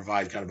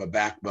 provide kind of a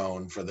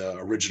backbone for the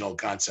original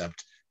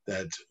concept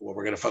that what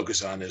we're going to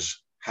focus on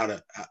is how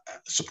to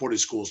support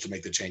schools to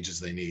make the changes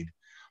they need.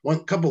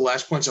 One couple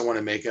last points I want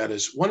to make out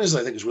is, one is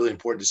I think is really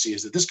important to see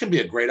is that this can be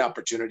a great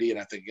opportunity, and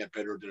I think again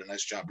Pedro did a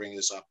nice job bringing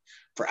this up,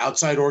 for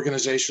outside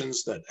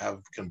organizations that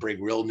can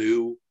bring real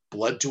new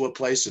blood to a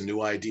place and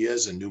new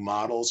ideas and new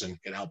models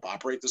and can help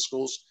operate the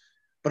schools.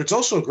 But it's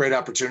also a great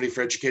opportunity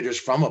for educators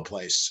from a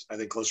place, I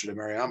think closer to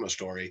Mariama's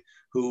story,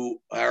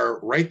 who are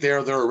right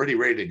there, they're already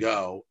ready to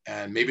go,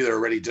 and maybe they're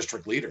already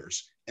district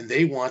leaders, and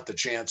they want the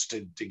chance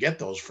to get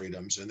those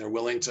freedoms, and they're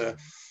willing to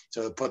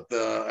put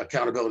the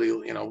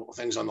accountability,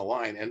 things on the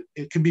line. And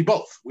it can be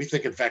both. We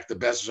think, in fact, the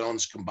best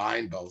zones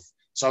combine both.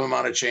 Some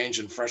amount of change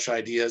and fresh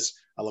ideas.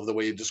 I love the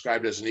way you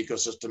described it as an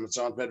ecosystem and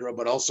so on, Pedro,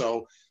 but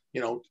also,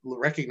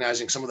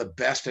 recognizing some of the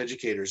best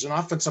educators, and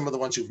often some of the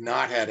ones who've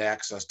not had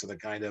access to the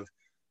kind of,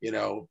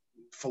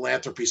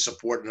 philanthropy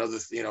support and other,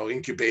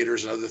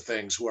 incubators and other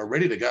things, who are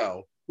ready to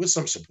go with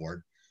some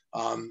support,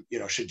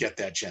 should get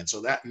that chance.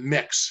 So that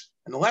mix.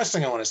 And the last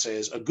thing I want to say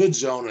is a good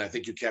zone, and I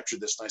think you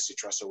captured this nicely,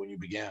 Tressa, when you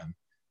began,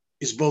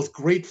 is both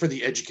great for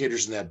the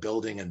educators in that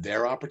building and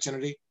their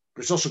opportunity,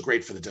 but it's also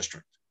great for the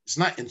district. It's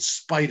not in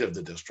spite of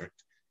the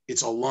district,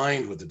 it's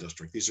aligned with the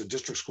district. These are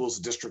district schools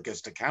the district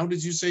gets to count,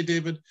 as you say,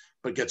 David,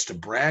 but gets to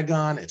brag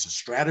on. It's a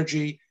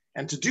strategy.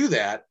 And to do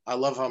that, I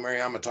love how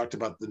Mariama talked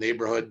about the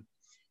neighborhood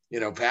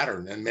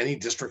pattern, and many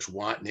districts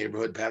want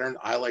neighborhood pattern.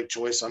 I like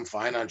choice. I'm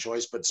fine on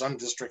choice, but some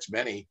districts,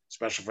 many,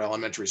 especially for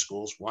elementary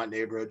schools, want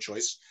neighborhood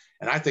choice.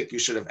 And I think you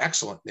should have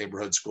excellent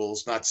neighborhood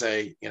schools, not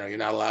say, you're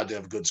not allowed to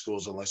have good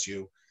schools unless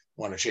you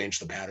want to change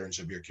the patterns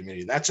of your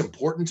community. That's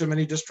important to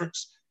many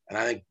districts. And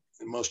I think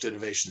most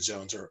innovation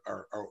zones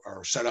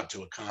are set up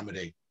to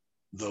accommodate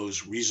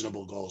those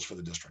reasonable goals for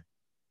the district.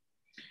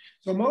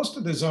 So most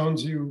of the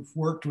zones you've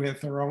worked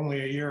with are only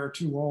a year or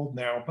two old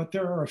now, but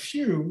there are a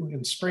few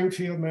in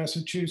Springfield,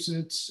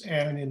 Massachusetts,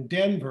 and in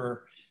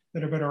Denver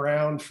that have been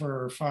around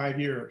for 5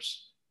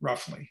 years,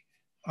 roughly.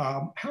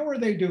 How are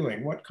they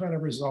doing? What kind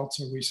of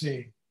results are we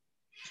seeing?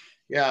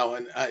 Yeah,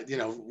 and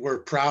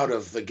we're proud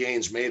of the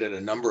gains made at a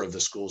number of the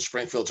schools.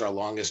 Springfield's our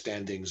longest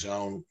standing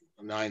zone.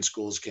 9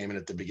 schools came in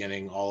at the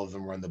beginning. All of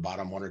them were in the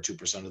bottom 1 or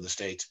 2% of the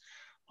state.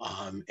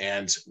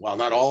 And while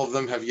not all of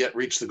them have yet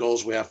reached the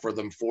goals we have for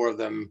them, 4 of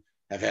them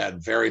have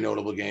had very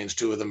notable gains.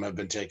 2 of them have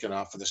been taken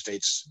off of the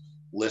state's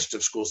list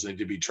of schools that need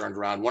to be turned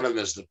around. One of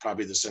them is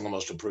probably the single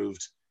most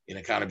improved in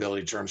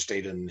accountability terms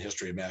state in the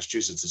history of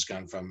Massachusetts. It's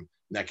gone from,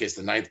 in that case,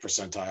 the 9th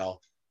percentile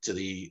to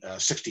the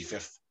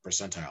 65th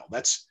percentile.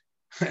 That's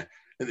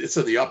it's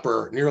in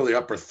the nearly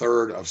upper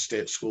third of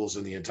state schools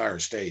in the entire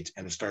state,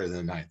 and it started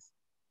in the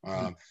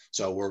 9th.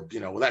 So we're,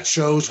 that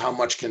shows how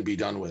much can be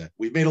done with it.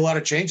 We've made a lot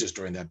of changes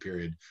during that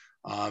period.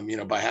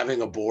 By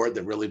having a board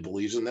that really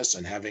believes in this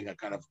and having a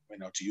kind of,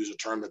 to use a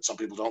term that some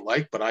people don't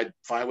like, but I'm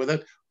fine with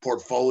it,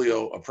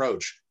 portfolio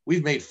approach.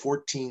 We've made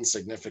 14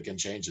 significant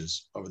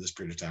changes over this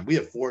period of time. We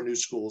have 4 new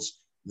schools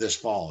this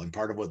fall, and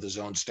part of what the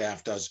zone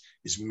staff does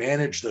is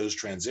manage those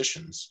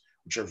transitions,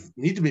 which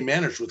need to be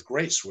managed with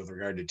grace with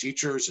regard to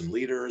teachers and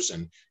leaders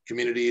and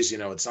communities.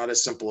 It's not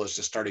as simple as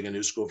just starting a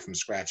new school from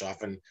scratch.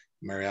 Often,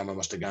 Mariama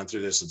must have gone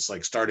through this. It's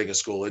like starting a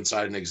school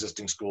inside an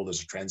existing school.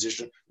 There's a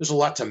transition. There's a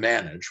lot to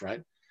manage,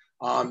 right?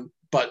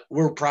 But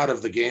we're proud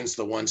of the gains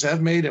the ones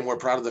have made, and we're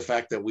proud of the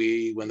fact that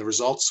we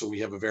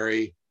have a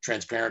very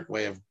transparent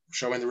way of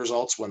showing the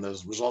results. When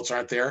those results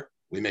aren't there,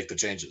 we make the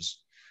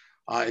changes.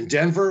 In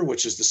Denver,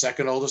 which is the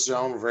 2nd oldest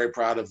zone, we're very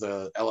proud of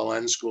the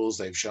LLN schools.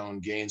 They've shown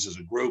gains as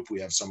a group.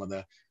 We have some of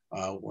the,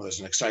 there's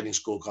an exciting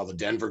school called the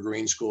Denver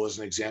Green School as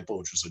an example,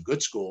 which was a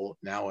good school.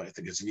 Now I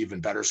think it's an even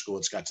better school.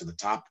 It's got to the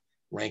top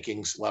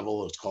rankings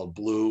level. It's called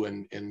Blue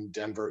in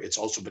Denver. It's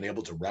also been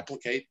able to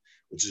replicate,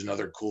 which is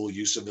another cool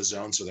use of the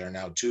zone. So there are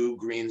now 2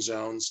 green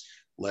zones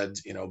led,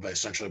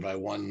 essentially by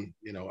one,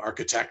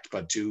 architect,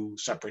 but 2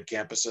 separate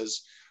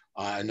campuses.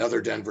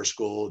 Another Denver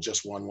school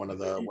just won one of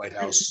the White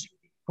House.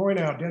 Point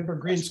out, Denver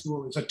Green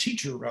School is a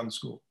teacher-run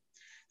school.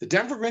 The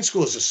Denver Green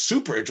School is a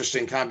super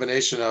interesting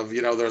combination of,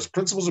 there's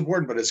principals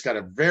important, but it's got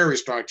a very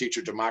strong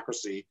teacher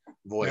democracy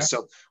voice. Yeah.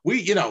 So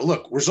we,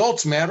 look,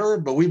 results matter,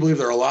 but we believe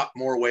there are a lot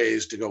more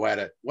ways to go at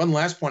it. One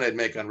last point I'd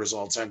make on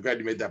results, I'm glad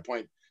you made that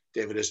point,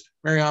 David, is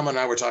Mariama and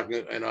I were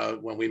talking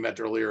when we met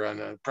earlier on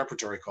a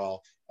preparatory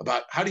call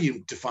about how do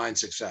you define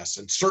success?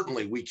 And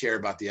certainly we care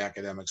about the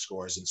academic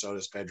scores, and so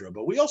does Pedro,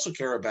 but we also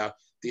care about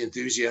the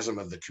enthusiasm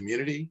of the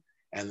community.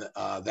 And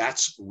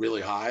that's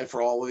really high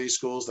for all of these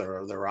schools.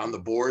 They're on the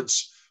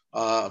boards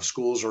of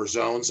schools or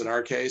zones in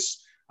our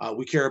case.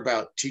 We care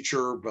about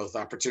teacher, both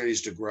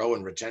opportunities to grow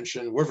and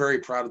retention. We're very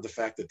proud of the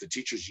fact that the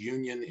teachers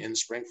union in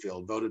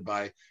Springfield voted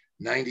by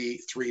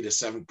 93 to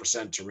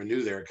 7% to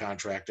renew their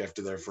contract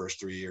after their first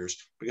 3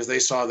 years, because they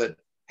saw that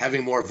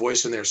having more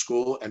voice in their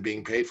school and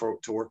being paid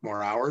to work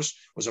more hours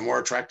was a more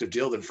attractive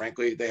deal than,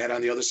 frankly, they had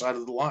on the other side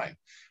of the line.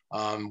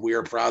 We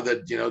are proud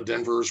that,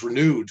 Denver's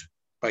renewed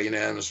by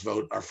unanimous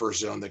vote our first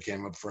zone that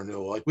came up for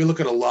renewal. Like, we look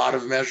at a lot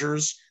of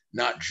measures,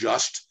 not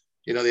just,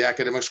 the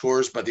academic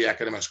scores, but the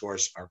academic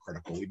scores are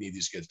critical. We need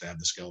these kids to have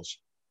the skills.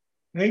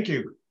 Thank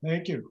you.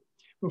 Thank you.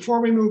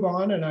 Before we move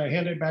on, and I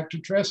hand it back to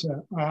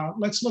Tressa,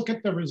 let's look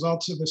at the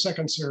results of the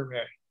 2nd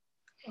survey.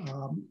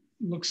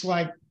 Looks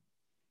like,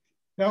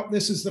 no,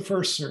 this is the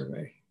first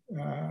survey.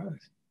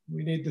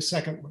 We need the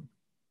 2nd one.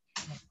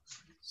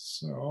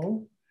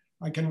 So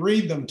I can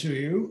read them to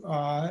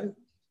you.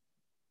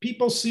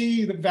 People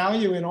see the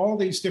value in all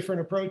these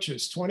different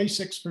approaches,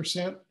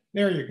 26%,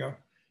 there you go.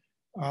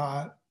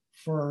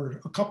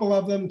 For a couple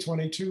of them,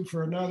 22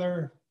 for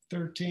another,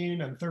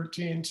 13 and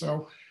 13.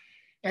 So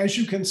as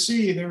you can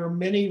see, there are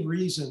many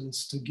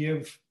reasons to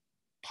give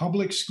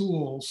public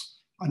schools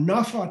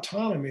enough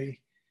autonomy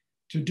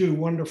to do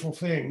wonderful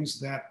things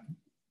that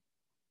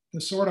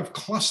the sort of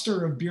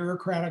cluster of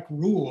bureaucratic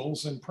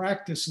rules and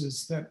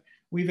practices that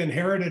we've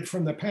inherited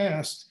from the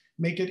past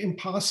make it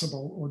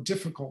impossible or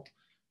difficult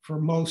for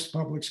most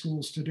public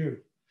schools to do.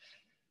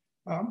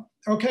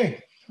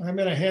 Okay, I'm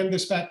going to hand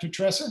this back to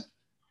Tressa.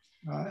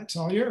 It's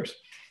all yours.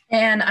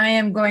 And I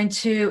am going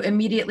to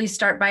immediately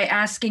start by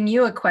asking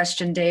you a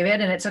question, David,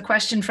 and it's a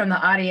question from the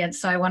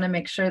audience, so I want to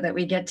make sure that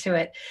we get to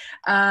it.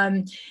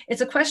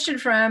 It's a question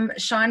from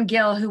Sean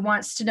Gill, who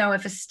wants to know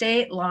if a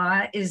state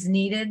law is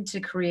needed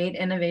to create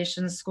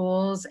innovation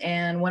schools,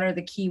 and what are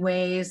the key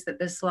ways that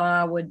this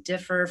law would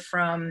differ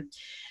from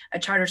a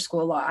charter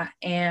school law.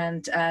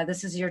 And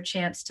this is your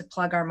chance to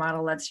plug our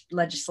model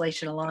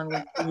legislation along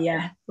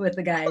with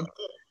the guide.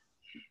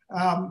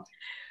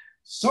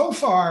 So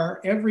far,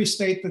 every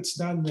state that's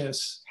done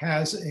this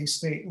has a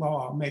state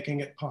law making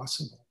it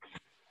possible.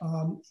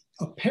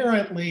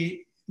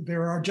 Apparently,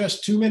 there are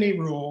just too many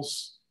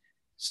rules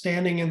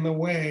standing in the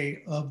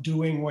way of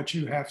doing what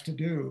you have to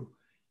do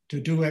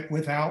it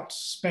without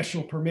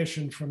special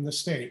permission from the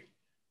state.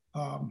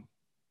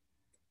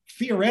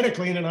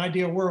 Theoretically, in an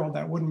ideal world,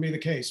 that wouldn't be the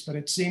case, but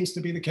it seems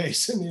to be the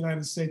case in the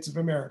United States of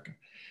America.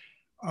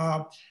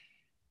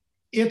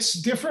 It's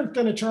different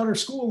than a charter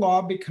school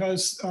law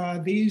because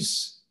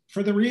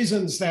for the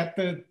reasons that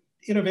the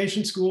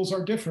innovation schools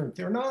are different.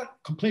 They're not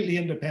completely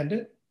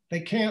independent.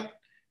 They can't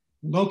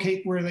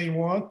locate where they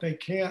want. They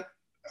can't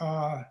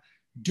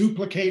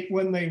duplicate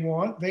when they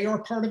want. They are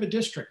part of a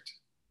district.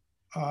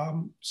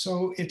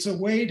 So it's a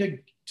way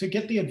to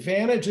get the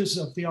advantages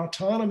of the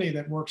autonomy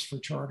that works for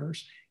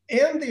charters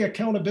and the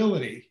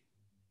accountability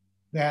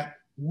that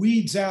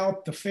weeds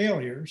out the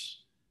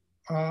failures,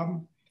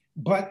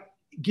 but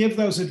give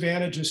those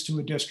advantages to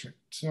a district.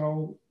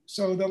 So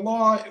the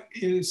law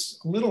is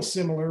a little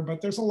similar, but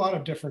there's a lot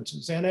of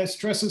differences. And as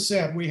Tressa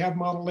said, we have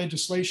model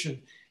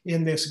legislation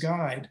in this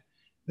guide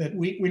that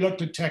we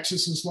looked at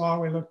Texas's law,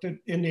 we looked at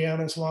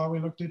Indiana's law, we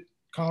looked at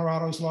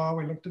Colorado's law,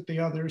 we looked at the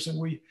others, and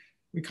we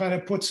kind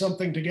of put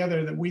something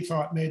together that we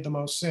thought made the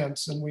most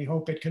sense. And we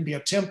hope it can be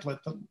a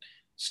template that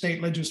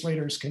state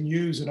legislators can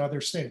use in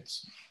other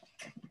states.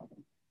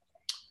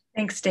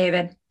 Thanks,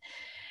 David.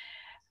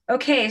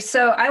 Okay,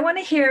 so I want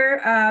to hear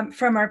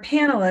from our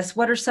panelists,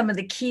 what are some of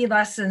the key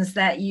lessons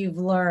that you've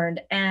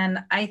learned? And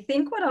I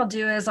think what I'll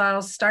do is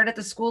I'll start at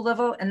the school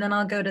level, and then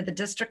I'll go to the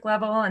district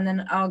level, and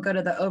then I'll go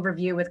to the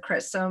overview with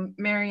Chris. So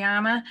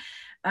Mariama,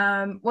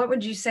 what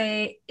would you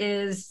say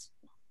is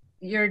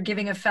you're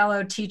giving a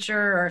fellow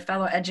teacher or a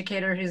fellow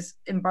educator who's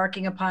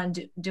embarking upon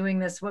doing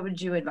this? What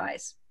would you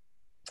advise?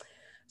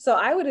 So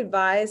I would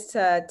advise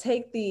to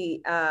take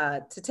the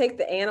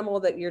animal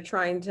that you're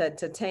trying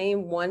to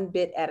tame one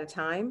bit at a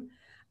time,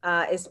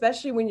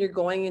 especially when you're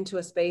going into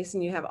a space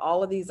and you have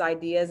all of these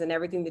ideas and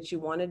everything that you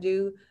want to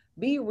do.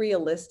 Be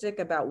realistic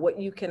about what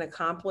you can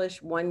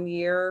accomplish 1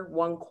 year,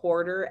 1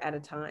 quarter at a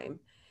time,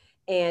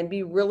 and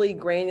be really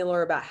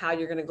granular about how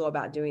you're going to go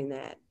about doing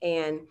that.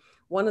 And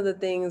one of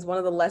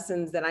the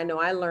lessons that I know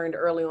I learned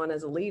early on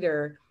as a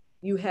leader,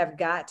 you have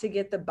got to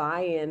get the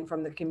buy-in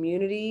from the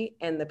community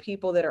and the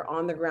people that are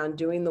on the ground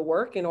doing the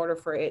work in order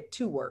for it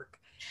to work.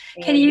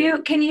 And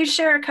can you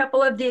share a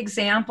couple of the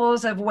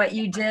examples of what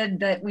you did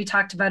that we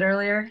talked about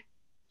earlier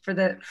for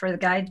the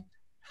guide?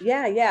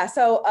 Yeah.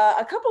 So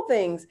a couple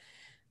things.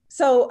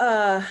 So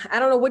I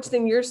don't know which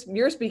thing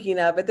you're speaking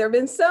of, but there have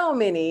been so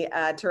many,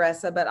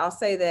 Teresa, but I'll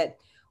say that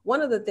one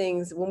of the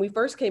things when we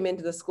first came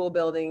into the school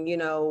building,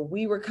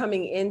 we were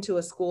coming into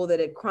a school that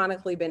had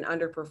chronically been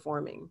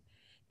underperforming.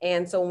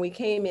 And so when we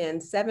came in,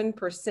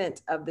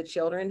 7% of the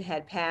children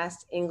had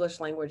passed English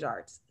language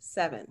arts,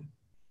 7.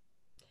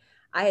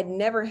 I had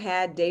never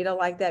had data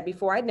like that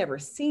before. I'd never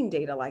seen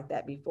data like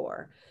that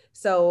before.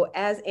 So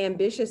as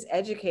ambitious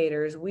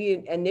educators,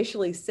 we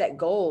initially set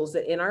goals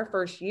that in our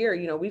first year,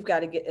 we've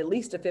got to get at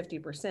least a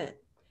 50%.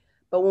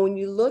 But when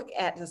you look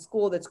at the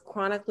school that's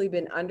chronically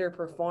been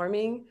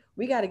underperforming,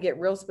 we got to get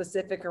real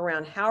specific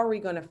around how are we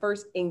going to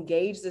first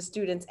engage the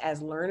students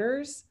as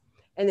learners,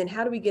 and then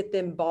how do we get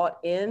them bought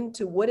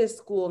into what is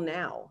school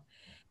now?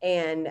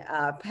 And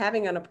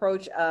having an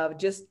approach of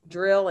just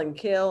drill and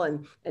kill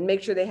and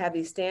make sure they have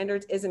these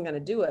standards isn't going to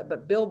do it,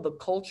 but build the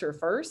culture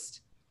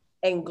first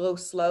and go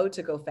slow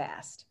to go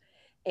fast.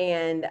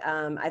 And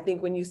I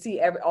think when you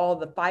see all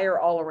the fire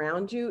all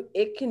around you,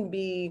 it can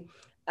be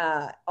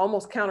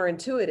almost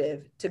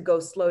counterintuitive to go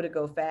slow to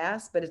go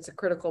fast, but it's a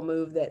critical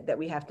move that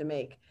we have to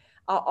make.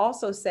 I'll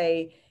also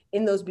say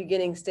in those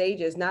beginning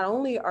stages, not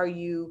only are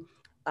you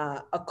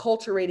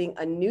acculturating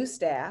a new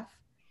staff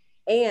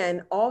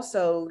and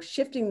also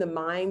shifting the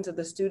minds of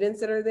the students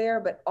that are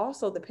there, but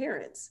also the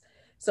parents.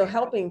 So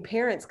helping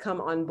parents come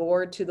on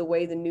board to the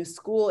way the new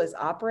school is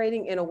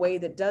operating in a way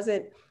that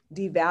doesn't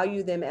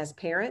devalue them as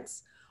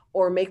parents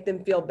or make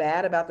them feel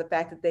bad about the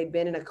fact that they've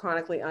been in a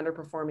chronically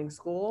underperforming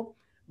school,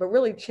 but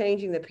really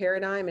changing the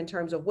paradigm in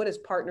terms of what does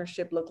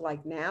partnership look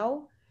like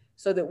now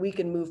so that we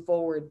can move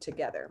forward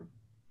together.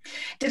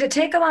 Did it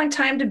take a long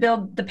time to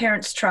build the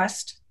parents'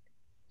 trust?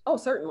 Oh,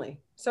 certainly.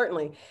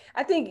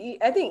 I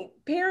think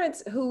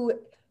parents who,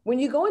 when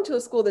you go into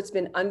a school that's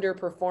been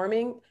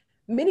underperforming,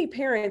 many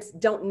parents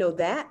don't know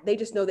that. They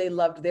just know they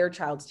loved their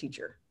child's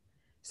teacher.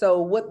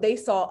 So what they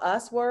saw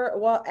us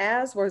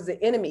was the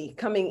enemy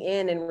coming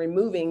in and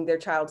removing their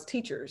child's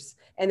teachers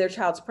and their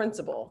child's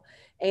principal.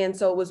 And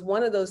so it was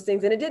one of those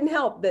things, and it didn't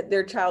help that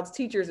their child's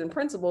teachers and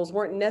principals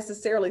weren't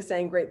necessarily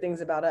saying great things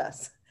about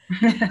us.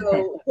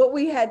 So what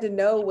we had to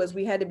know was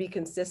we had to be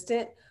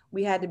consistent.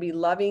 We had to be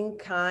loving,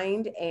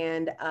 kind,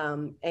 and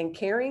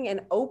caring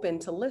and open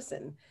to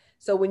listen.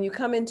 So when you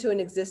come into an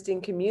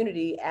existing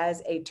community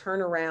as a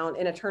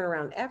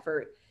turnaround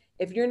effort,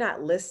 if you're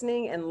not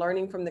listening and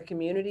learning from the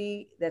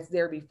community that's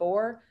there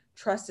before,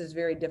 trust is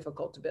very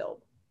difficult to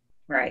build.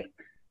 Right.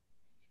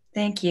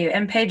 Thank you.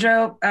 And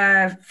Pedro,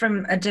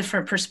 from a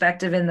different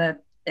perspective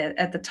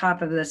at the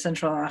top of the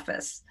central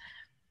office.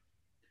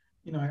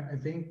 You know, I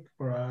think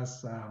for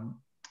us,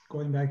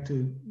 going back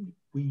to,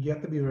 we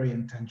have to be very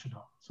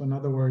intentional. So in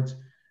other words,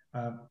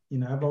 you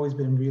know, I've always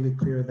been really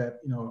clear that,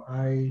 you know,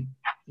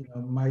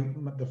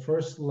 the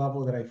first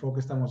level that I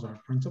focused on was our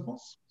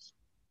principals,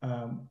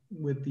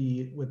 with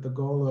the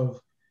goal of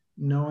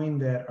knowing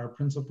that our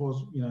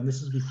principals, you know, and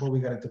this is before we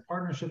got into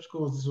partnership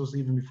schools, this was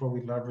even before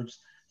we leveraged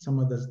some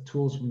of the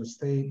tools from the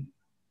state,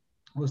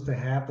 was to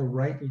have the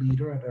right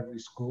leader at every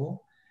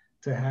school,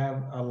 to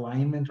have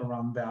alignment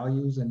around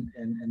values and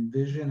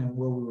vision and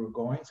where we were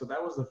going. So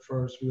that was the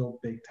first real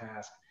big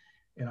task.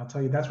 And I'll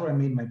tell you, that's where I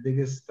made my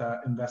biggest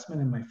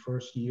investment in my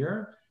first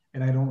year,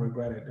 and I don't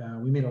regret it.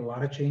 We made a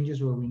lot of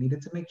changes where we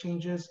needed to make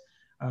changes.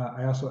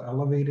 I also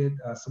elevated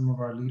some of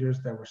our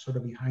leaders that were sort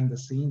of behind the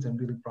scenes and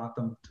really brought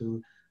them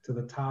to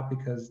the top,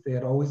 because they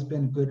had always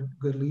been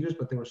good leaders,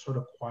 but they were sort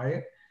of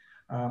quiet.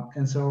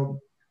 And so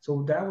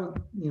that was,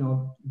 you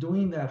know,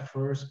 doing that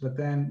first, but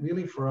then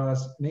really for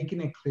us,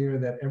 making it clear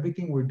that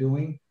everything we're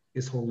doing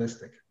is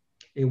holistic.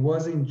 It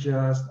wasn't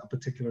just a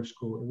particular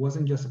school. It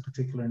wasn't just a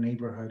particular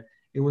neighborhood.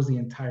 It was the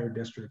entire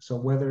district. So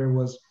whether it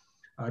was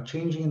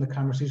changing the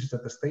conversations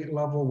at the state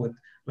level with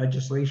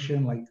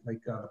legislation, like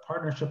the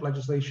partnership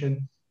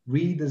legislation,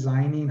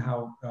 redesigning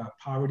how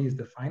poverty is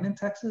defined in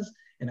Texas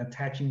and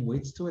attaching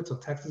weights to it. So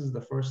Texas is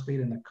the first state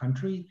in the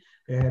country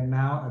that had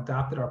now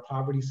adopted our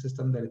poverty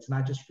system, that it's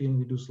not just free and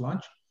reduced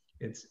lunch,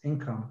 it's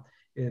income.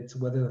 It's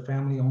whether the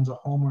family owns a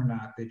home or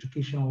not, the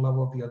educational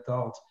level of the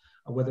adults,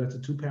 or whether it's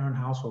a two-parent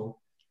household,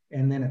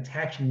 and then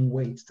attaching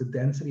weights to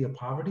density of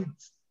poverty.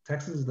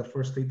 Texas is the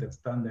first state that's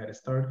done that. It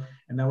started,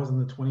 and that was in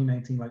the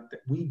 2019, like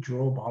we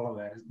drove all of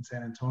that in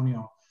San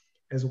Antonio,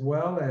 as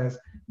well as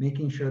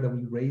making sure that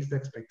we raised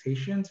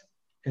expectations,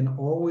 and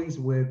always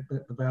with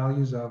the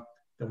values of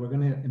that we're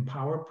going to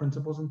empower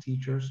principals and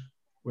teachers.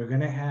 We're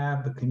going to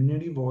have the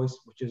community voice,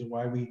 which is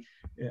why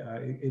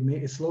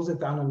it slows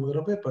it down a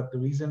little bit. But the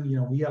reason, you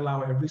know, we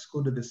allow every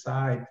school to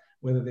decide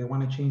whether they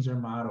want to change their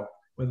model,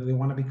 whether they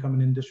want to become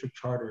an in-district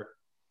charter,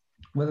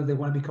 whether they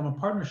want to become a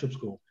partnership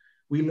school.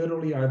 We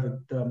literally are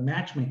the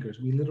matchmakers.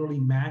 We literally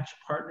match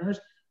partners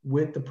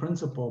with the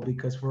principal,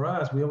 because for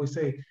us, we always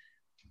say,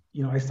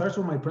 you know, I start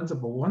with my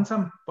principal. Once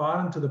I'm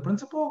bottom to the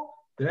principal,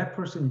 that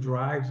person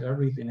drives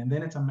everything. And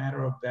then it's a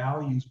matter of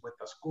values with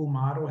the school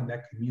model and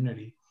that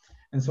community.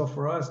 And so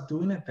for us,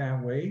 doing it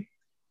that way,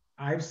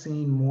 I've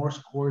seen more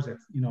scores at,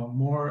 you know,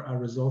 more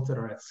results that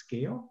are at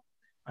scale.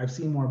 I've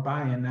seen more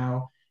buy-in.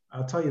 Now,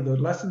 I'll tell you the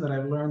lesson that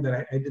I've learned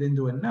that I didn't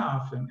do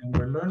enough, and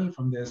we're learning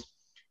from this.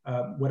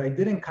 What I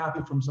didn't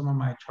copy from some of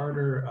my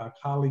charter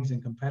colleagues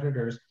and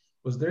competitors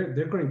was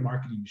they're great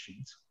marketing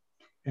machines.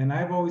 And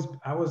I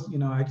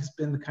just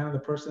been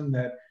the person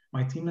that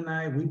my team and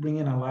I, we bring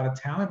in a lot of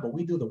talent, but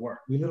we do the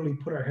work. We literally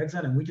put our heads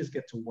on and we just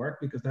get to work,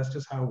 because that's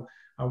just how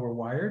we're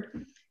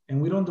wired.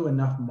 And we don't do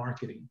enough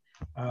marketing.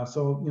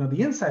 So, you know,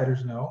 the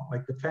insiders know,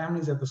 like the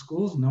families at the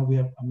schools know, we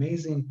have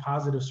amazing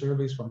positive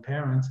surveys from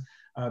parents.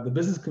 The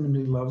business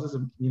community loves us.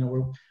 You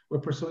know, we're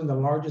pursuing the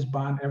largest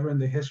bond ever in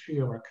the history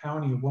of our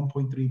county of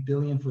 $1.3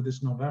 billion for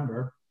this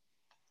November.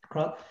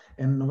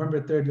 And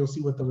November 3rd, you'll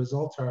see what the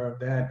results are of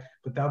that.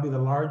 But that'll be the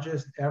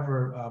largest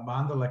ever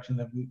bond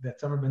election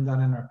that's ever been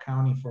done in our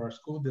county for our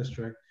school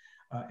district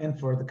and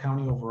for the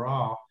county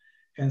overall.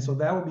 And so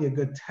that will be a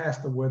good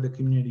test of where the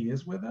community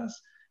is with us.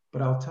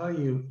 But I'll tell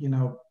you, you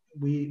know,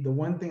 the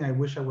one thing I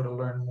wish I would have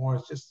learned more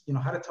is just, you know,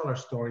 how to tell our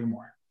story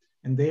more.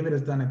 And David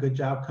has done a good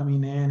job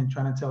coming in and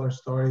trying to tell our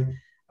story.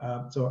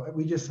 So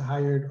we just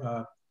hired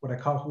what I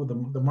call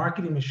the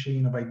marketing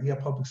machine of Idea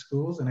Public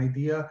Schools. And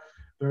Idea,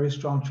 very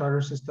strong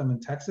charter system in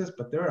Texas,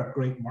 but they're a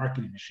great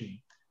marketing machine.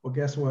 Well,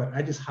 guess what?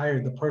 I just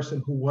hired the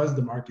person who was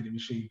the marketing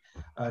machine.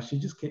 She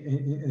just came,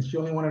 and she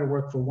only wanted to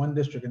work for one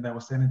district, and that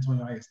was San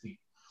Antonio ISD.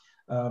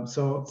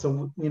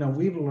 So you know,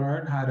 we've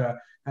learned how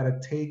to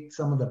take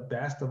some of the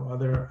best of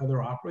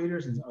other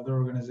operators and other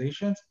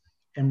organizations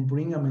and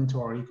bring them into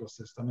our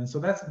ecosystem. And so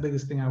that's the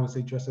biggest thing I would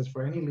say, just as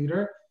for any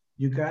leader,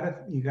 you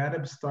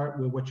gotta start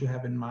with what you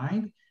have in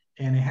mind,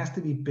 and it has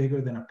to be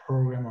bigger than a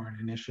program or an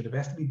initiative. It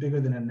has to be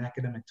bigger than an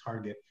academic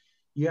target.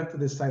 You have to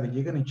decide that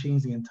you're going to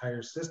change the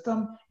entire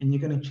system, and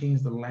you're going to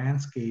change the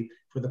landscape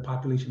for the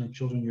population of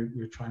children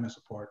you're trying to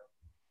support.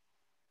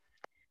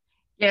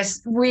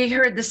 Yes, we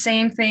heard the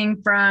same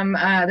thing from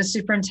the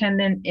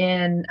superintendent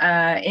in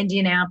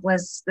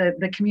Indianapolis.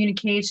 The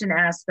communication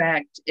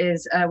aspect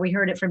is, we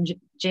heard it from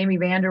Jamie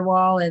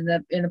Vanderwall in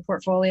the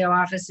portfolio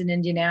office in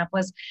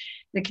Indianapolis.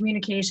 The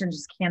communication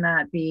just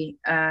cannot be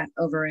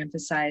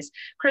overemphasized.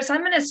 Chris,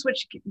 I'm going to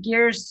switch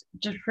gears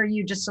just for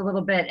you just a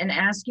little bit and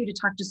ask you to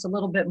talk just a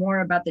little bit more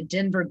about the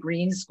Denver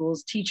Green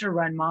Schools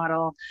teacher-run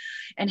model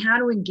and how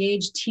to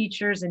engage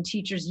teachers and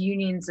teachers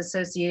unions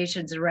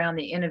associations around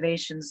the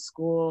innovation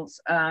schools,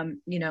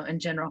 you know, in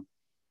general.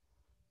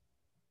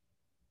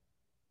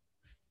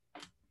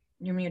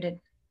 You're muted.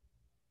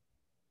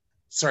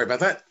 Sorry about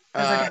that.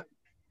 Okay.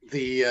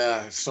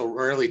 So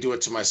rarely do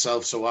it to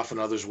myself, so often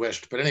others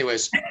wished. But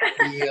anyways,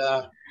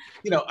 you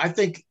know, I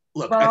think,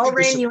 look. Well, I'll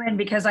rein you in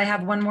because I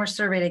have one more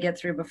survey to get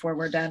through before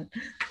we're done.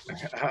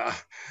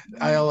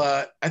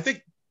 I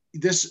think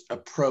this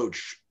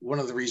approach, one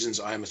of the reasons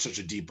I'm such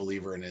a deep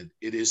believer in it,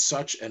 it is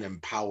such an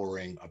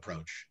empowering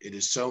approach. It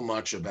is so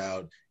much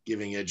about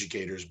giving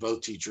educators,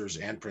 both teachers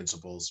and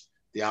principals,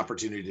 the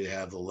opportunity to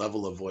have the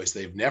level of voice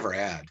they've never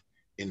had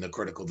in the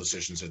critical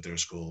decisions at their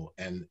school.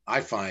 And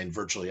I find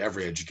virtually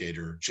every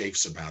educator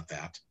chafes about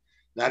that.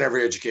 Not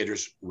every educator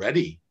is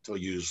ready to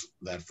use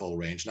that full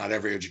range. Not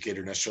every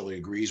educator necessarily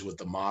agrees with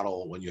the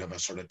model when you have a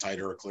sort of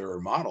tighter or clearer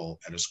model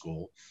at a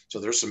school. So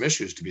there's some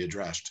issues to be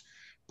addressed.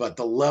 But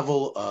the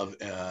level of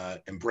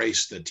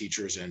embrace that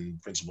teachers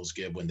and principals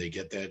give when they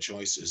get that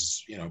choice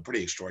is,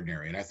 pretty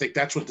extraordinary. And I think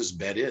that's what this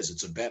bet is.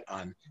 It's a bet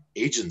on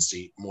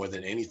agency more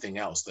than anything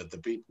else. That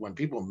when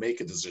people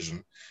make a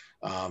decision,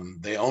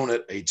 they own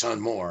it a ton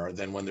more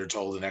than when they're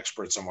told an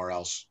expert somewhere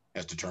else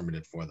has determined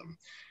it for them.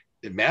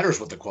 It matters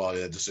what the quality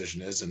of that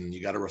decision is, and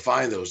you got to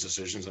refine those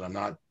decisions. And I'm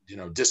not,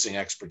 dissing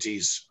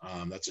expertise.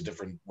 That's a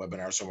different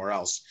webinar somewhere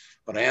else.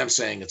 But I am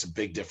saying it's a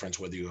big difference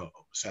whether you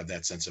have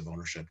that sense of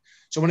ownership.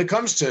 So when it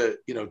comes to,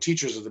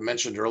 teachers, as I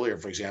mentioned earlier,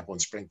 for example, in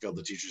Springfield,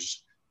 the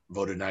teachers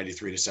voted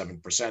 93 to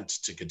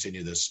 7% to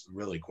continue this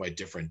really quite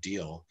different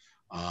deal,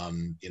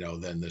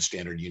 than the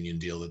standard union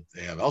deal that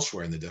they have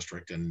elsewhere in the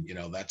district. And,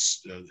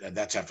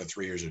 that's after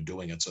 3 years of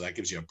doing it. So that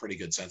gives you a pretty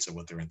good sense of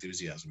what their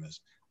enthusiasm is.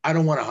 I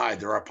don't want to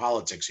hide. There are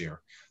politics here.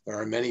 There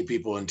are many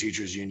people in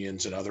teachers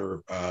unions and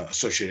other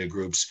associated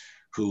groups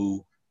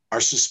who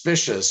are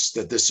suspicious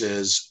that this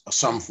is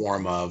some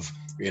form of,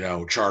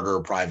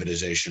 charter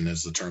privatization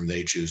is the term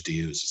they choose to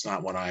use. It's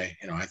not one I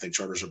think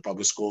charters are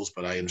public schools,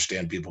 but I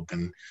understand people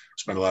can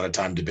spend a lot of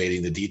time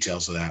debating the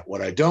details of that.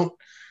 What I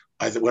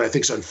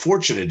think is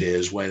unfortunate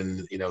is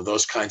when,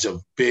 those kinds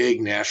of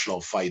big national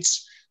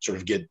fights sort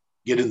of get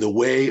in the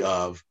way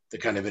of the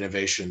kind of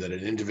innovation that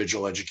an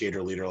individual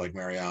educator leader like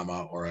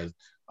Mariama or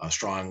a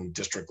strong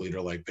district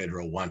leader like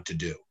Pedro want to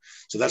do.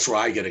 So that's where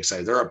I get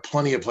excited. There are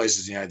plenty of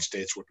places in the United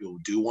States where people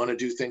do want to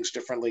do things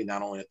differently,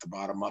 not only at the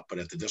bottom up, but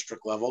at the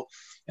district level.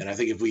 And I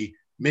think if we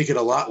make it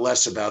a lot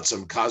less about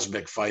some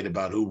cosmic fight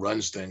about who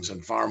runs things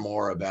and far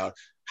more about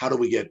how do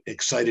we get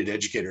excited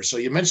educators. So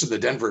you mentioned the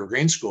Denver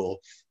Green School.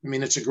 I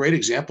mean, it's a great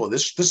example.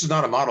 This is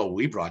not a model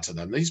we brought to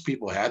them. These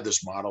people had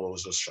this model. It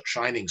was a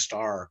shining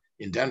star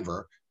in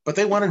Denver, but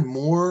they wanted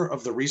more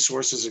of the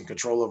resources and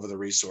control over the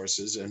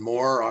resources and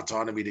more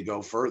autonomy to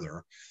go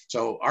further.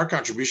 So our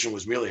contribution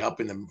was merely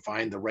helping them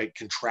find the right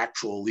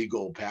contractual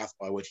legal path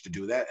by which to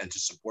do that and to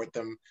support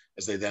them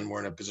as they then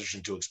were in a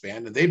position to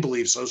expand. And they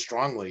believe so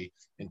strongly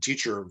in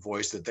teacher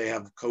voice that they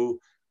have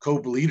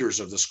co-leaders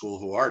of the school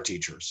who are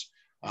teachers.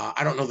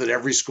 I don't know that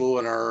every school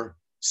in our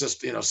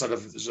system, set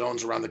of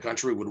zones around the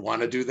country would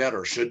want to do that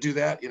or should do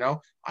that.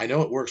 I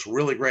know it works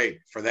really great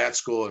for that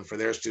school and for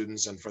their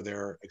students and for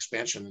their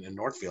expansion in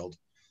Northfield.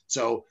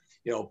 So,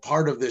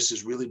 part of this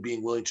is really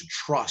being willing to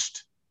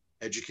trust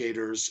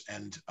educators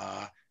and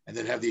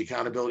then have the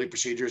accountability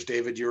procedures,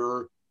 David,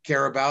 you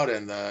care about.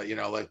 And,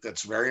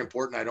 that's very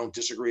important. I don't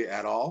disagree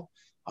at all.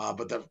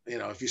 But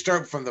if you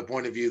start from the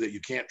point of view that you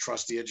can't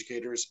trust the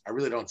educators, I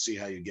really don't see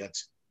how you get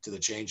to the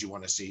change you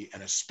want to see,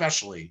 and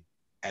especially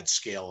at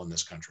scale in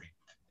this country.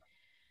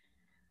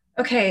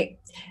 Okay,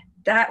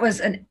 that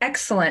was an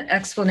excellent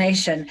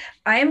explanation.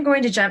 I am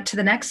going to jump to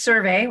the next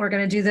survey. We're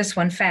going to do this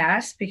one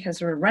fast because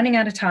we're running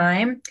out of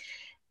time.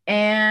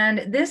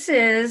 And this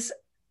is,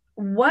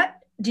 what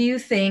do you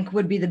think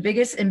would be the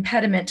biggest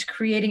impediment to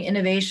creating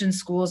innovation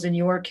schools in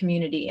your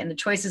community? And the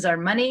choices are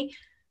money,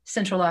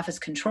 central office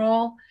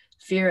control,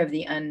 fear of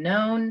the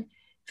unknown,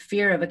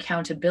 fear of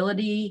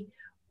accountability,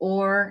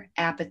 or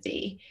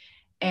apathy.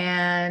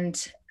 And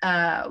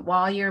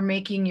while you're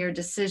making your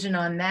decision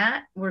on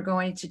that, we're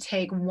going to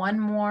take one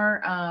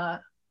more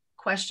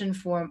question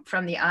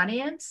from the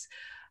audience,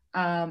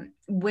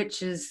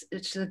 which is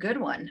a good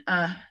one.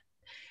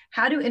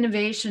 How do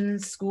innovation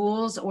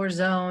schools or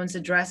zones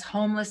address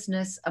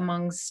homelessness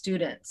among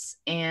students?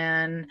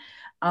 And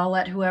I'll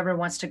let whoever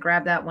wants to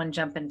grab that one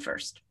jump in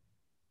first.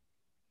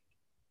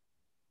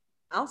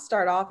 I'll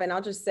start off, and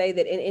I'll just say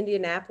that in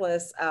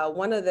Indianapolis, all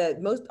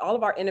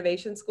of our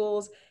innovation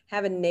schools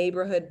have a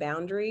neighborhood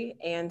boundary.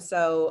 And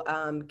so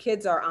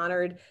kids are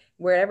honored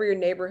wherever your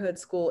neighborhood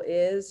school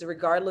is,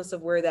 regardless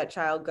of where that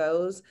child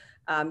goes.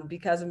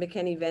 Because of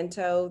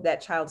McKinney-Vento, that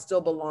child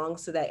still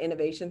belongs to that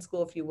innovation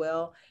school, if you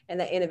will. And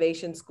that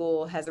innovation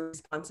school has a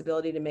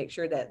responsibility to make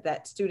sure that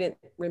that student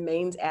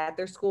remains at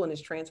their school and is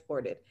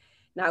transported.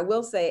 Now, I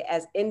will say,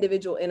 as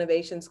individual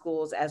innovation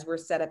schools, as we're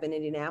set up in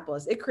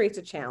Indianapolis, it creates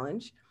a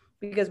challenge,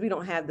 because we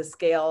don't have the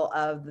scale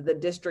of the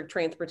district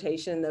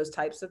transportation, those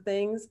types of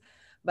things.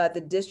 But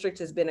the district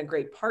has been a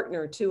great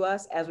partner to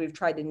us as we've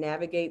tried to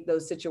navigate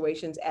those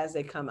situations as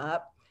they come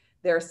up.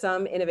 There are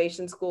some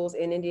innovation schools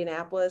in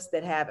Indianapolis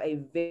that have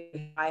a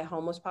very high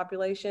homeless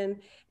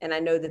population. And I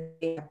know that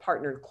they have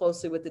partnered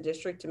closely with the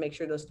district to make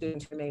sure those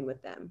students remain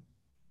with them.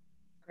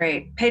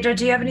 Great. Pedro,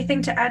 do you have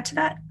anything to add to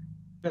that?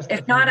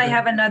 If not, I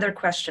have another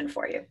question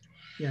for you.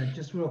 Yeah,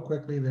 just real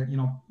quickly that,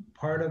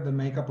 part of the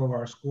makeup of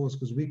our schools,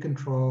 because we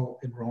control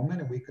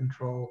enrollment and we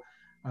control,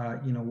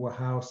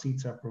 how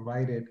seats are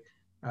provided.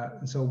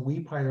 And so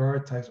we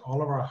prioritize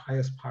all of our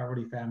highest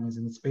poverty families,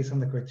 and it's based on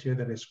the criteria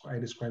that I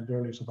described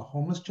earlier. So the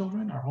homeless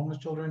children, our homeless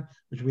children,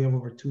 which we have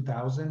over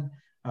 2,000,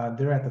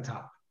 they're at the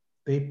top.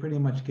 They pretty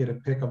much get a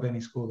pick of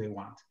any school they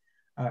want,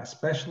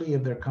 especially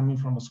if they're coming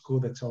from a school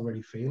that's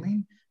already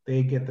failing.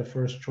 They get the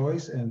first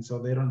choice, and so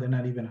they're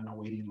not even on a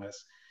waiting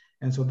list.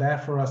 And so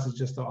that for us is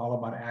just all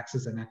about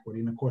access and equity.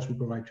 And of course, we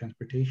provide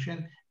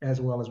transportation, as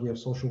well as we have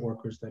social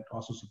workers that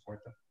also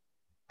support them.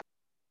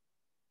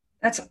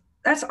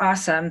 That's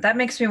awesome. That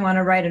makes me want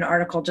to write an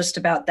article just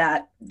about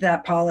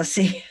that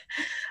policy.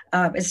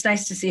 It's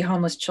nice to see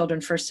homeless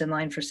children first in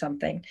line for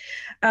something.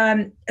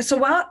 So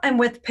while I'm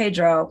with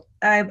Pedro,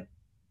 I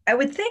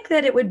would think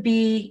that it would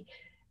be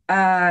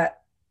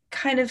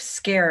kind of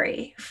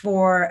scary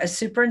for a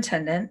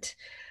superintendent,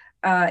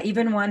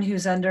 even one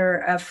who's under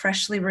a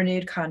freshly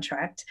renewed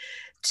contract,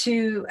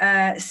 to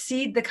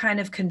cede the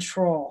kind of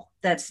control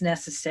that's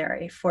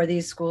necessary for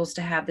these schools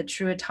to have the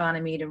true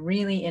autonomy to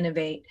really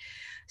innovate.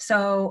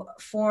 So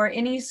for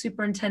any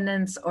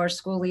superintendents or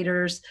school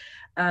leaders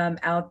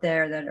out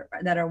there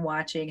that are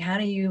watching, how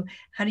do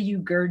you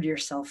gird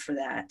yourself for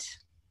that?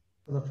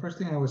 Well, the first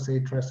thing I would say,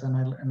 Tressa,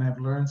 and I've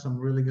learned some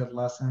really good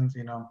lessons.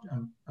 You know,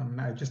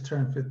 I just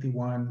turned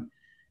 51,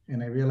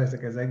 and I realized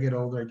that as I get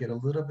older, I get a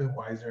little bit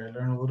wiser. I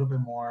learn a little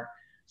bit more.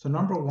 So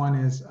number one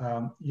is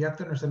you have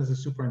to understand as a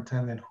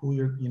superintendent who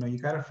you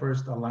got to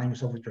first align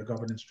yourself with your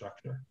governance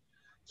structure.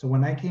 So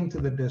when I came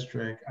to the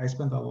district, I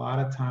spent a lot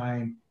of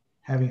time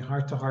having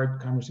heart-to-heart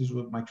conversations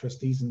with my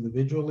trustees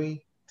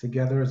individually,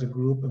 together as a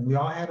group, and we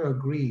all had to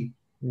agree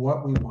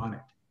what we wanted.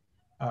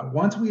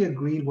 Once we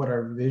agreed what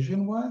our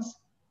vision was,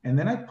 and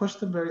then I pushed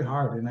them very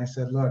hard, and I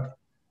said, look,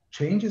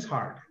 change is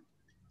hard.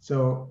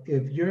 So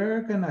if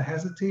you're gonna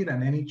hesitate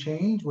on any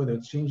change, whether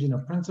it's changing a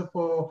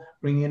principal,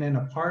 bringing in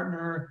a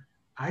partner,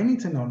 I need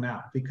to know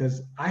now,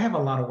 because I have a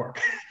lot of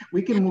work.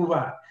 We can move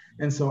on.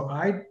 And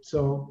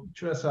so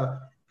Tressa,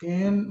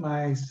 in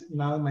my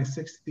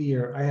 6th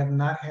year, I have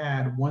not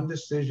had one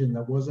decision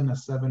that wasn't a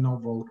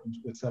 7-0 vote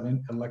with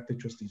 7 elected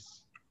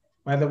trustees.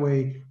 By the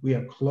way, we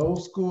have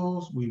closed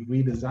schools, we've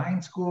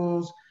redesigned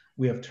schools,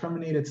 we have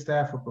terminated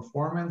staff for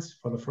performance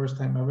for the first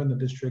time ever in the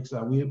districts.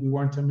 We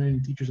weren't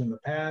terminating teachers in the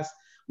past.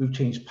 We've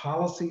changed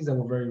policies that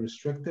were very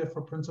restrictive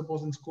for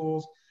principals in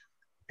schools.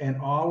 And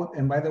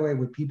by the way,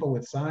 with people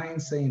with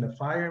signs saying to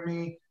fire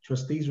me,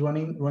 trustees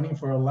running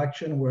for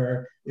election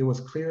where it was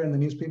clear in the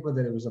newspaper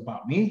that it was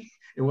about me.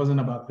 It wasn't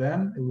about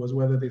them. It was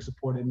whether they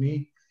supported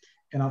me.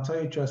 And I'll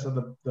tell you, Tressa,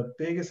 the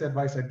biggest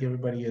advice I'd give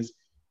everybody is,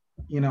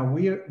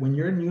 when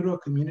you're new to a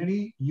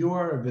community, you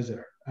are a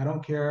visitor. I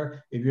don't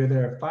care if you're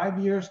there 5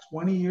 years,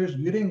 20 years,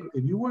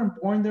 if you weren't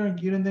born there and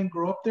you didn't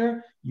grow up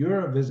there,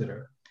 you're a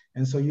visitor.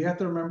 And so you have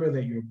to remember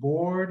that your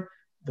board,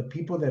 the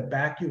people that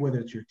back you, whether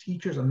it's your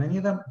teachers or many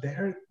of them,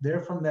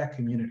 they're from that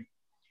community.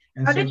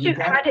 And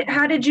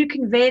how did you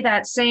convey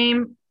that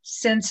same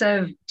sense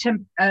of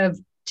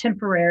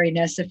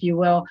temporariness, if you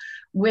will,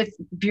 with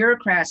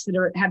bureaucrats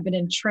that have been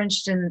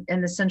entrenched in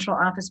the central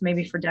office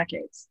maybe for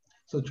decades?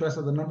 So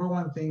Tressa, the number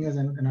one thing is,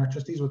 and our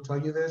trustees will tell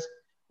you this,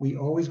 we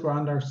always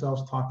ground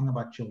ourselves talking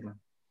about children,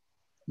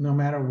 no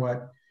matter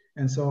what.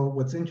 And so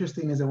what's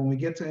interesting is that when we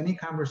get to any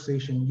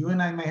conversation, you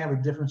and I may have a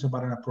difference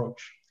about an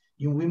approach.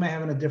 We may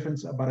have a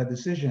difference about a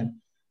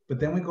decision, but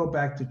then we go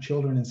back to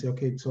children and say,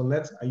 okay, so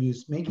are you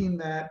making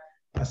that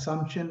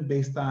assumption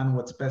based on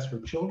what's best for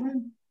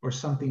children or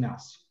something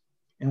else?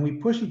 And we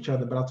push each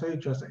other, but I'll tell you,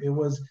 Tressa, it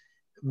was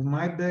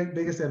my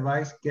biggest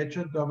advice, get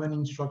your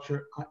governing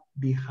structure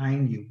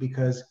behind you,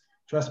 because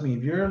trust me,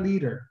 if you're a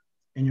leader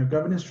and your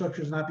governance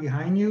structure is not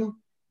behind you,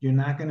 you're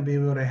not going to be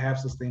able to have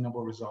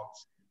sustainable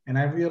results. And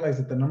I realized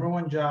that the number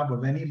one job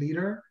of any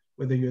leader,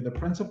 whether you're the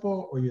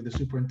principal or you're the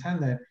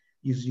superintendent,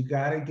 is you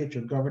got to get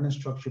your governance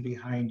structure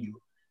behind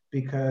you,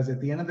 because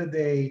at the end of the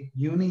day,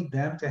 you need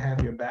them to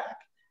have your back.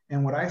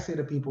 And what I say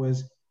to people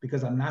is,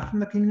 because I'm not from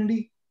the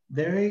community,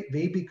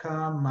 they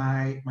become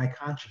my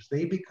conscience.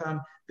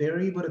 They're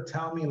able to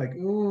tell me like,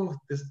 oh,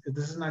 this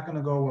is not going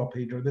to go well,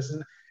 Pedro.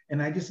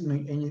 And I just,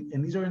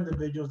 and these are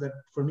individuals that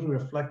for me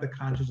reflect the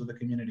conscience of the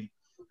community,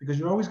 because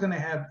you're always going to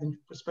have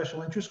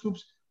special interest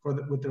groups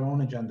with their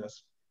own agendas.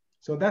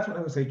 So that's what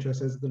I would say,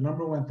 Tressa, is the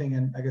number one thing.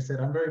 And like I said,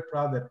 I'm very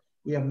proud that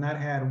we have not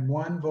had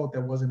one vote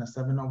that wasn't a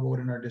 7-0 vote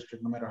in our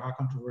district, no matter how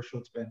controversial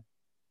it's been.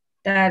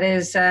 That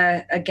is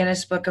a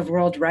Guinness Book of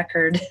World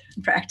Record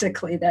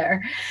practically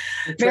there.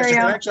 Tressa,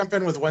 can I jump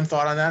in with one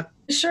thought on that?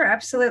 Sure,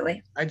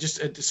 absolutely.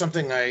 It's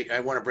something I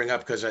want to bring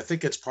up because I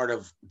think it's part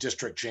of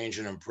district change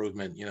and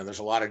improvement. There's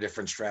a lot of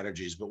different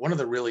strategies, but one of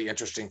the really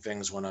interesting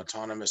things when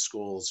autonomous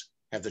schools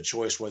have the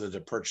choice whether to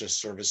purchase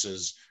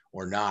services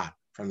or not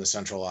from the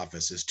central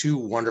office is 2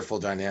 wonderful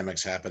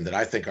dynamics happen that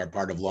I think are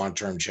part of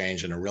long-term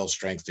change and a real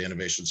strength to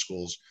innovation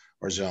schools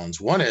or zones.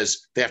 One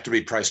is they have to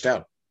be priced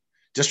out.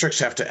 Districts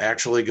have to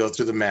actually go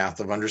through the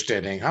math of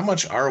understanding how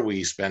much are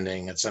we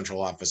spending at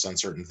central office on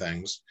certain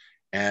things.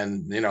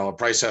 And, a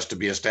price has to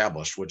be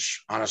established,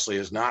 which honestly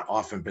has not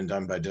often been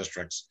done by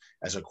districts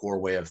as a core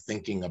way of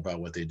thinking about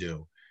what they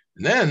do.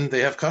 And then they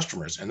have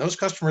customers, and those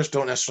customers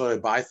don't necessarily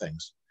buy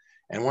things.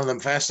 And one of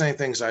the fascinating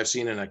things I've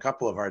seen in a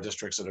couple of our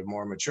districts that have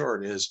more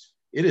matured is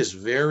it is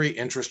very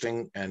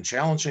interesting and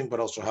challenging, but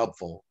also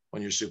helpful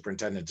when you're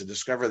superintendent to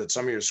discover that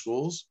some of your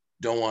schools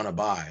don't want to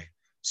buy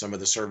some of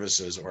the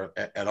services or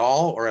at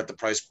all or at the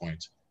price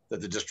point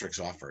that the district's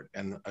offered.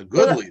 And a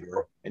good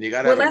leader, and you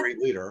got to have a great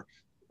leader,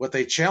 what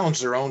they challenge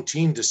their own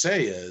team to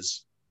say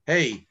is,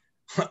 hey,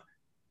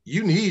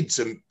 you need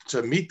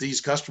to meet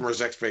these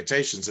customers'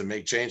 expectations and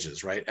make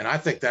changes, right? And I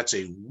think that's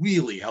a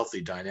really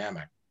healthy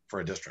dynamic for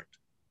a district.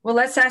 Well,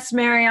 let's ask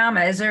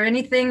Mariama. Is there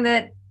anything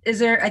that,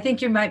 I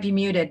think you might be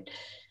muted.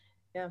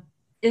 Yeah.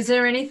 Is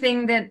there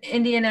anything that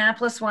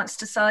Indianapolis wants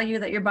to sell you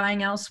that you're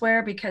buying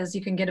elsewhere because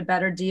you can get a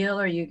better deal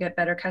or you get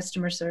better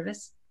customer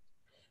service?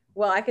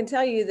 Well, I can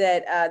tell you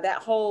that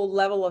that whole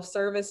level of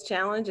service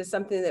challenge is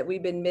something that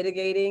we've been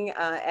mitigating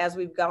as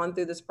we've gone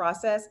through this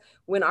process.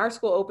 When our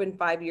school opened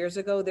 5 years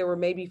ago, there were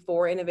maybe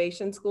 4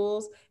 innovation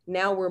schools.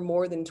 Now we're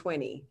more than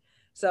 20.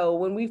 So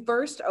when we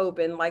first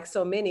opened, like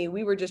so many,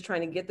 we were just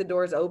trying to get the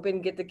doors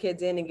open, get the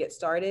kids in and get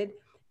started.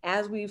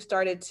 As we've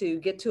started to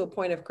get to a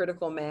point of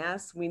critical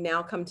mass, we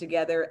now come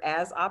together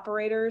as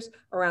operators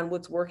around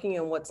what's working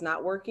and what's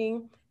not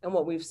working. And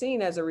what we've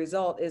seen as a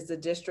result is the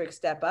district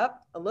step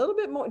up a little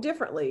bit more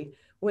differently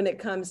when it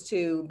comes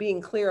to being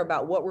clear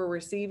about what we're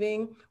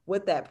receiving,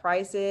 what that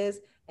price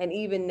is, and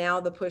even now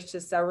the push to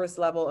service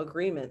level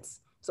agreements.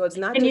 So it's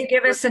not. Can you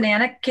give us an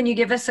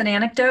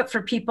anecdote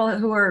for people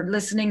who are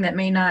listening that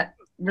may not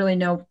really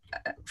know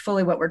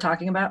fully what we're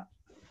talking about?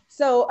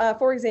 So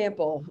for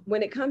example,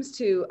 when it comes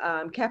to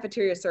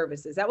cafeteria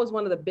services, that was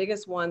one of the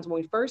biggest ones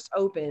when we first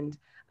opened.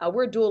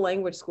 We're a dual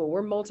language school.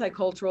 We're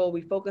multicultural.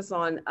 We focus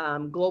on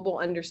global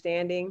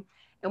understanding.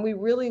 And we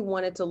really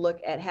wanted to look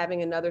at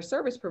having another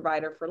service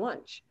provider for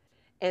lunch.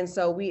 And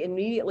so we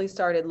immediately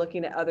started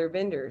looking at other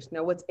vendors.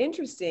 Now, what's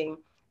interesting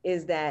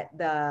is that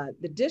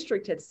the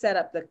district had set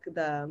up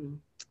the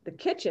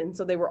kitchen,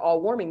 so they were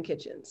all warming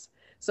kitchens.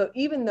 So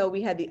even though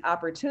we had the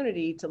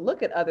opportunity to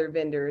look at other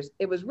vendors,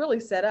 it was really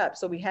set up.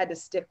 So we had to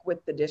stick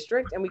with the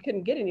district and we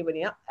couldn't get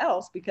anybody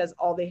else because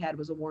all they had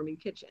was a warming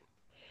kitchen.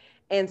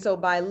 And so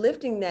by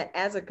lifting that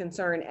as a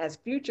concern as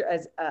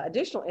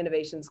additional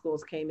innovation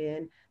schools came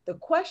in, the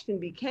question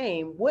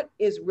became what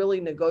is really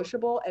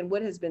negotiable and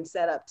what has been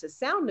set up to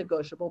sound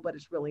negotiable, but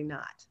it's really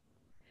not.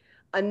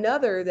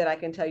 Another that I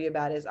can tell you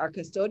about is our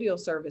custodial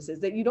services,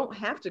 that you don't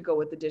have to go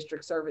with the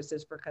district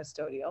services for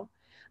custodial,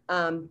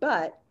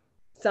 but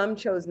some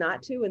chose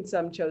not to and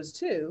some chose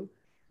to.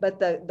 But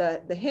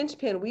the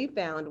linchpin we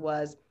found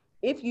was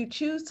if you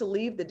choose to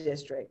leave the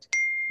district,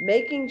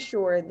 making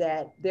sure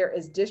that there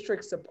is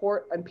district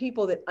support and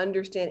people that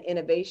understand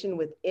innovation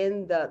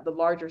within the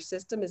larger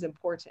system is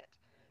important,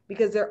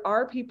 because there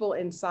are people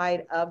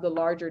inside of the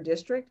larger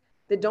district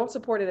that don't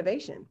support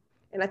innovation.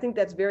 And I think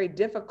that's very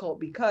difficult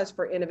because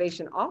for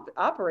innovation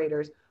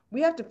operators,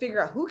 we have to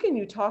figure out who can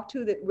you talk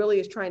to that really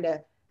is trying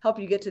to help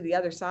you get to the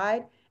other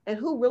side and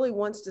who really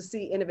wants to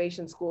see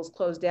innovation schools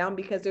closed down,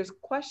 because there's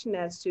a question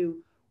as to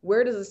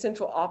where does a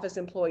central office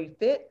employee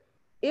fit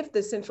if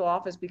the central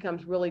office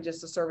becomes really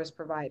just a service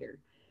provider.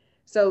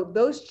 So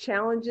those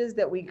challenges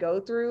that we go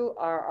through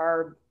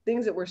are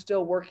things that we're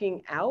still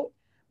working out,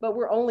 but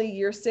we're only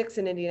year 6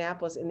 in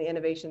Indianapolis in the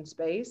innovation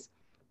space.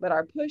 But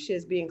our push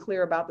is being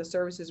clear about the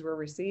services we're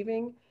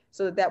receiving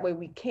so that way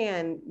we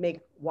can make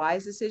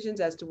wise decisions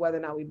as to whether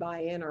or not we buy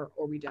in or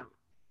we don't.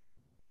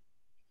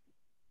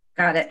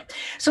 Got it.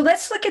 So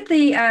let's look at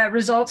the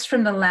results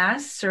from the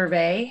last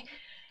survey.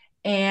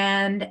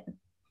 And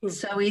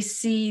so we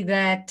see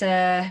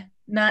that,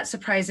 not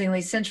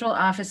surprisingly, central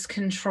office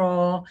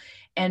control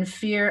and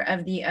fear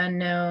of the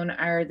unknown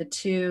are the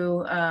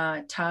two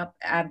top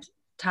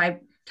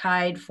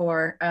tied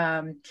for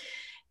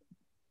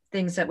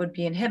things that would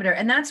be inhibitor.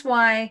 And that's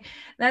why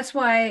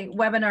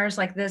webinars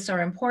like this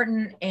are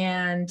important,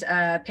 and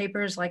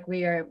papers like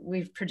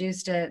we've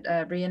produced at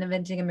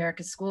Reinventing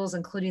America's Schools,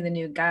 including the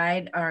new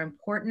guide, are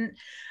important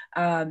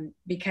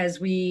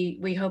because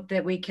we hope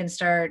that we can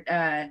start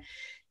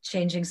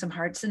changing some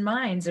hearts and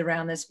minds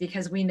around this,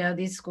 because we know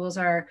these schools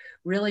are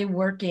really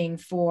working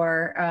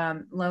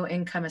for low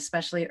income,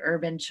 especially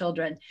urban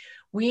children.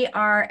 We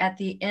are at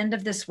the end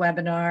of this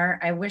webinar.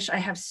 I wish I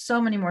have so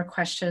many more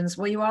questions.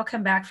 Will you all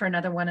come back for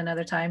another one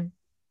another time?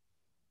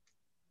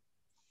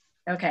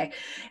 Okay.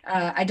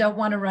 I don't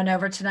want to run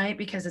over tonight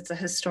because it's a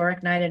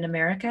historic night in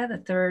America. The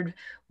third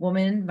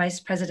woman vice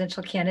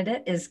presidential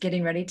candidate is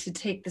getting ready to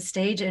take the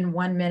stage in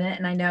 1 minute.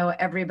 And I know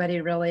everybody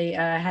really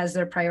has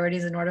their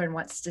priorities in order and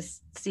wants to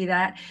see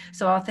that.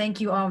 So I'll thank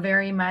you all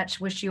very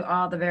much. Wish you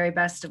all the very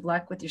best of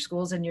luck with your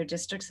schools and your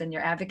districts and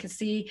your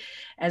advocacy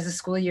as the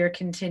school year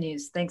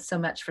continues. Thanks so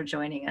much for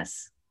joining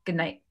us. Good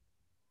night.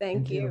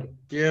 Thank you.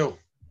 Thank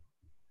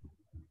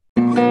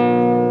you.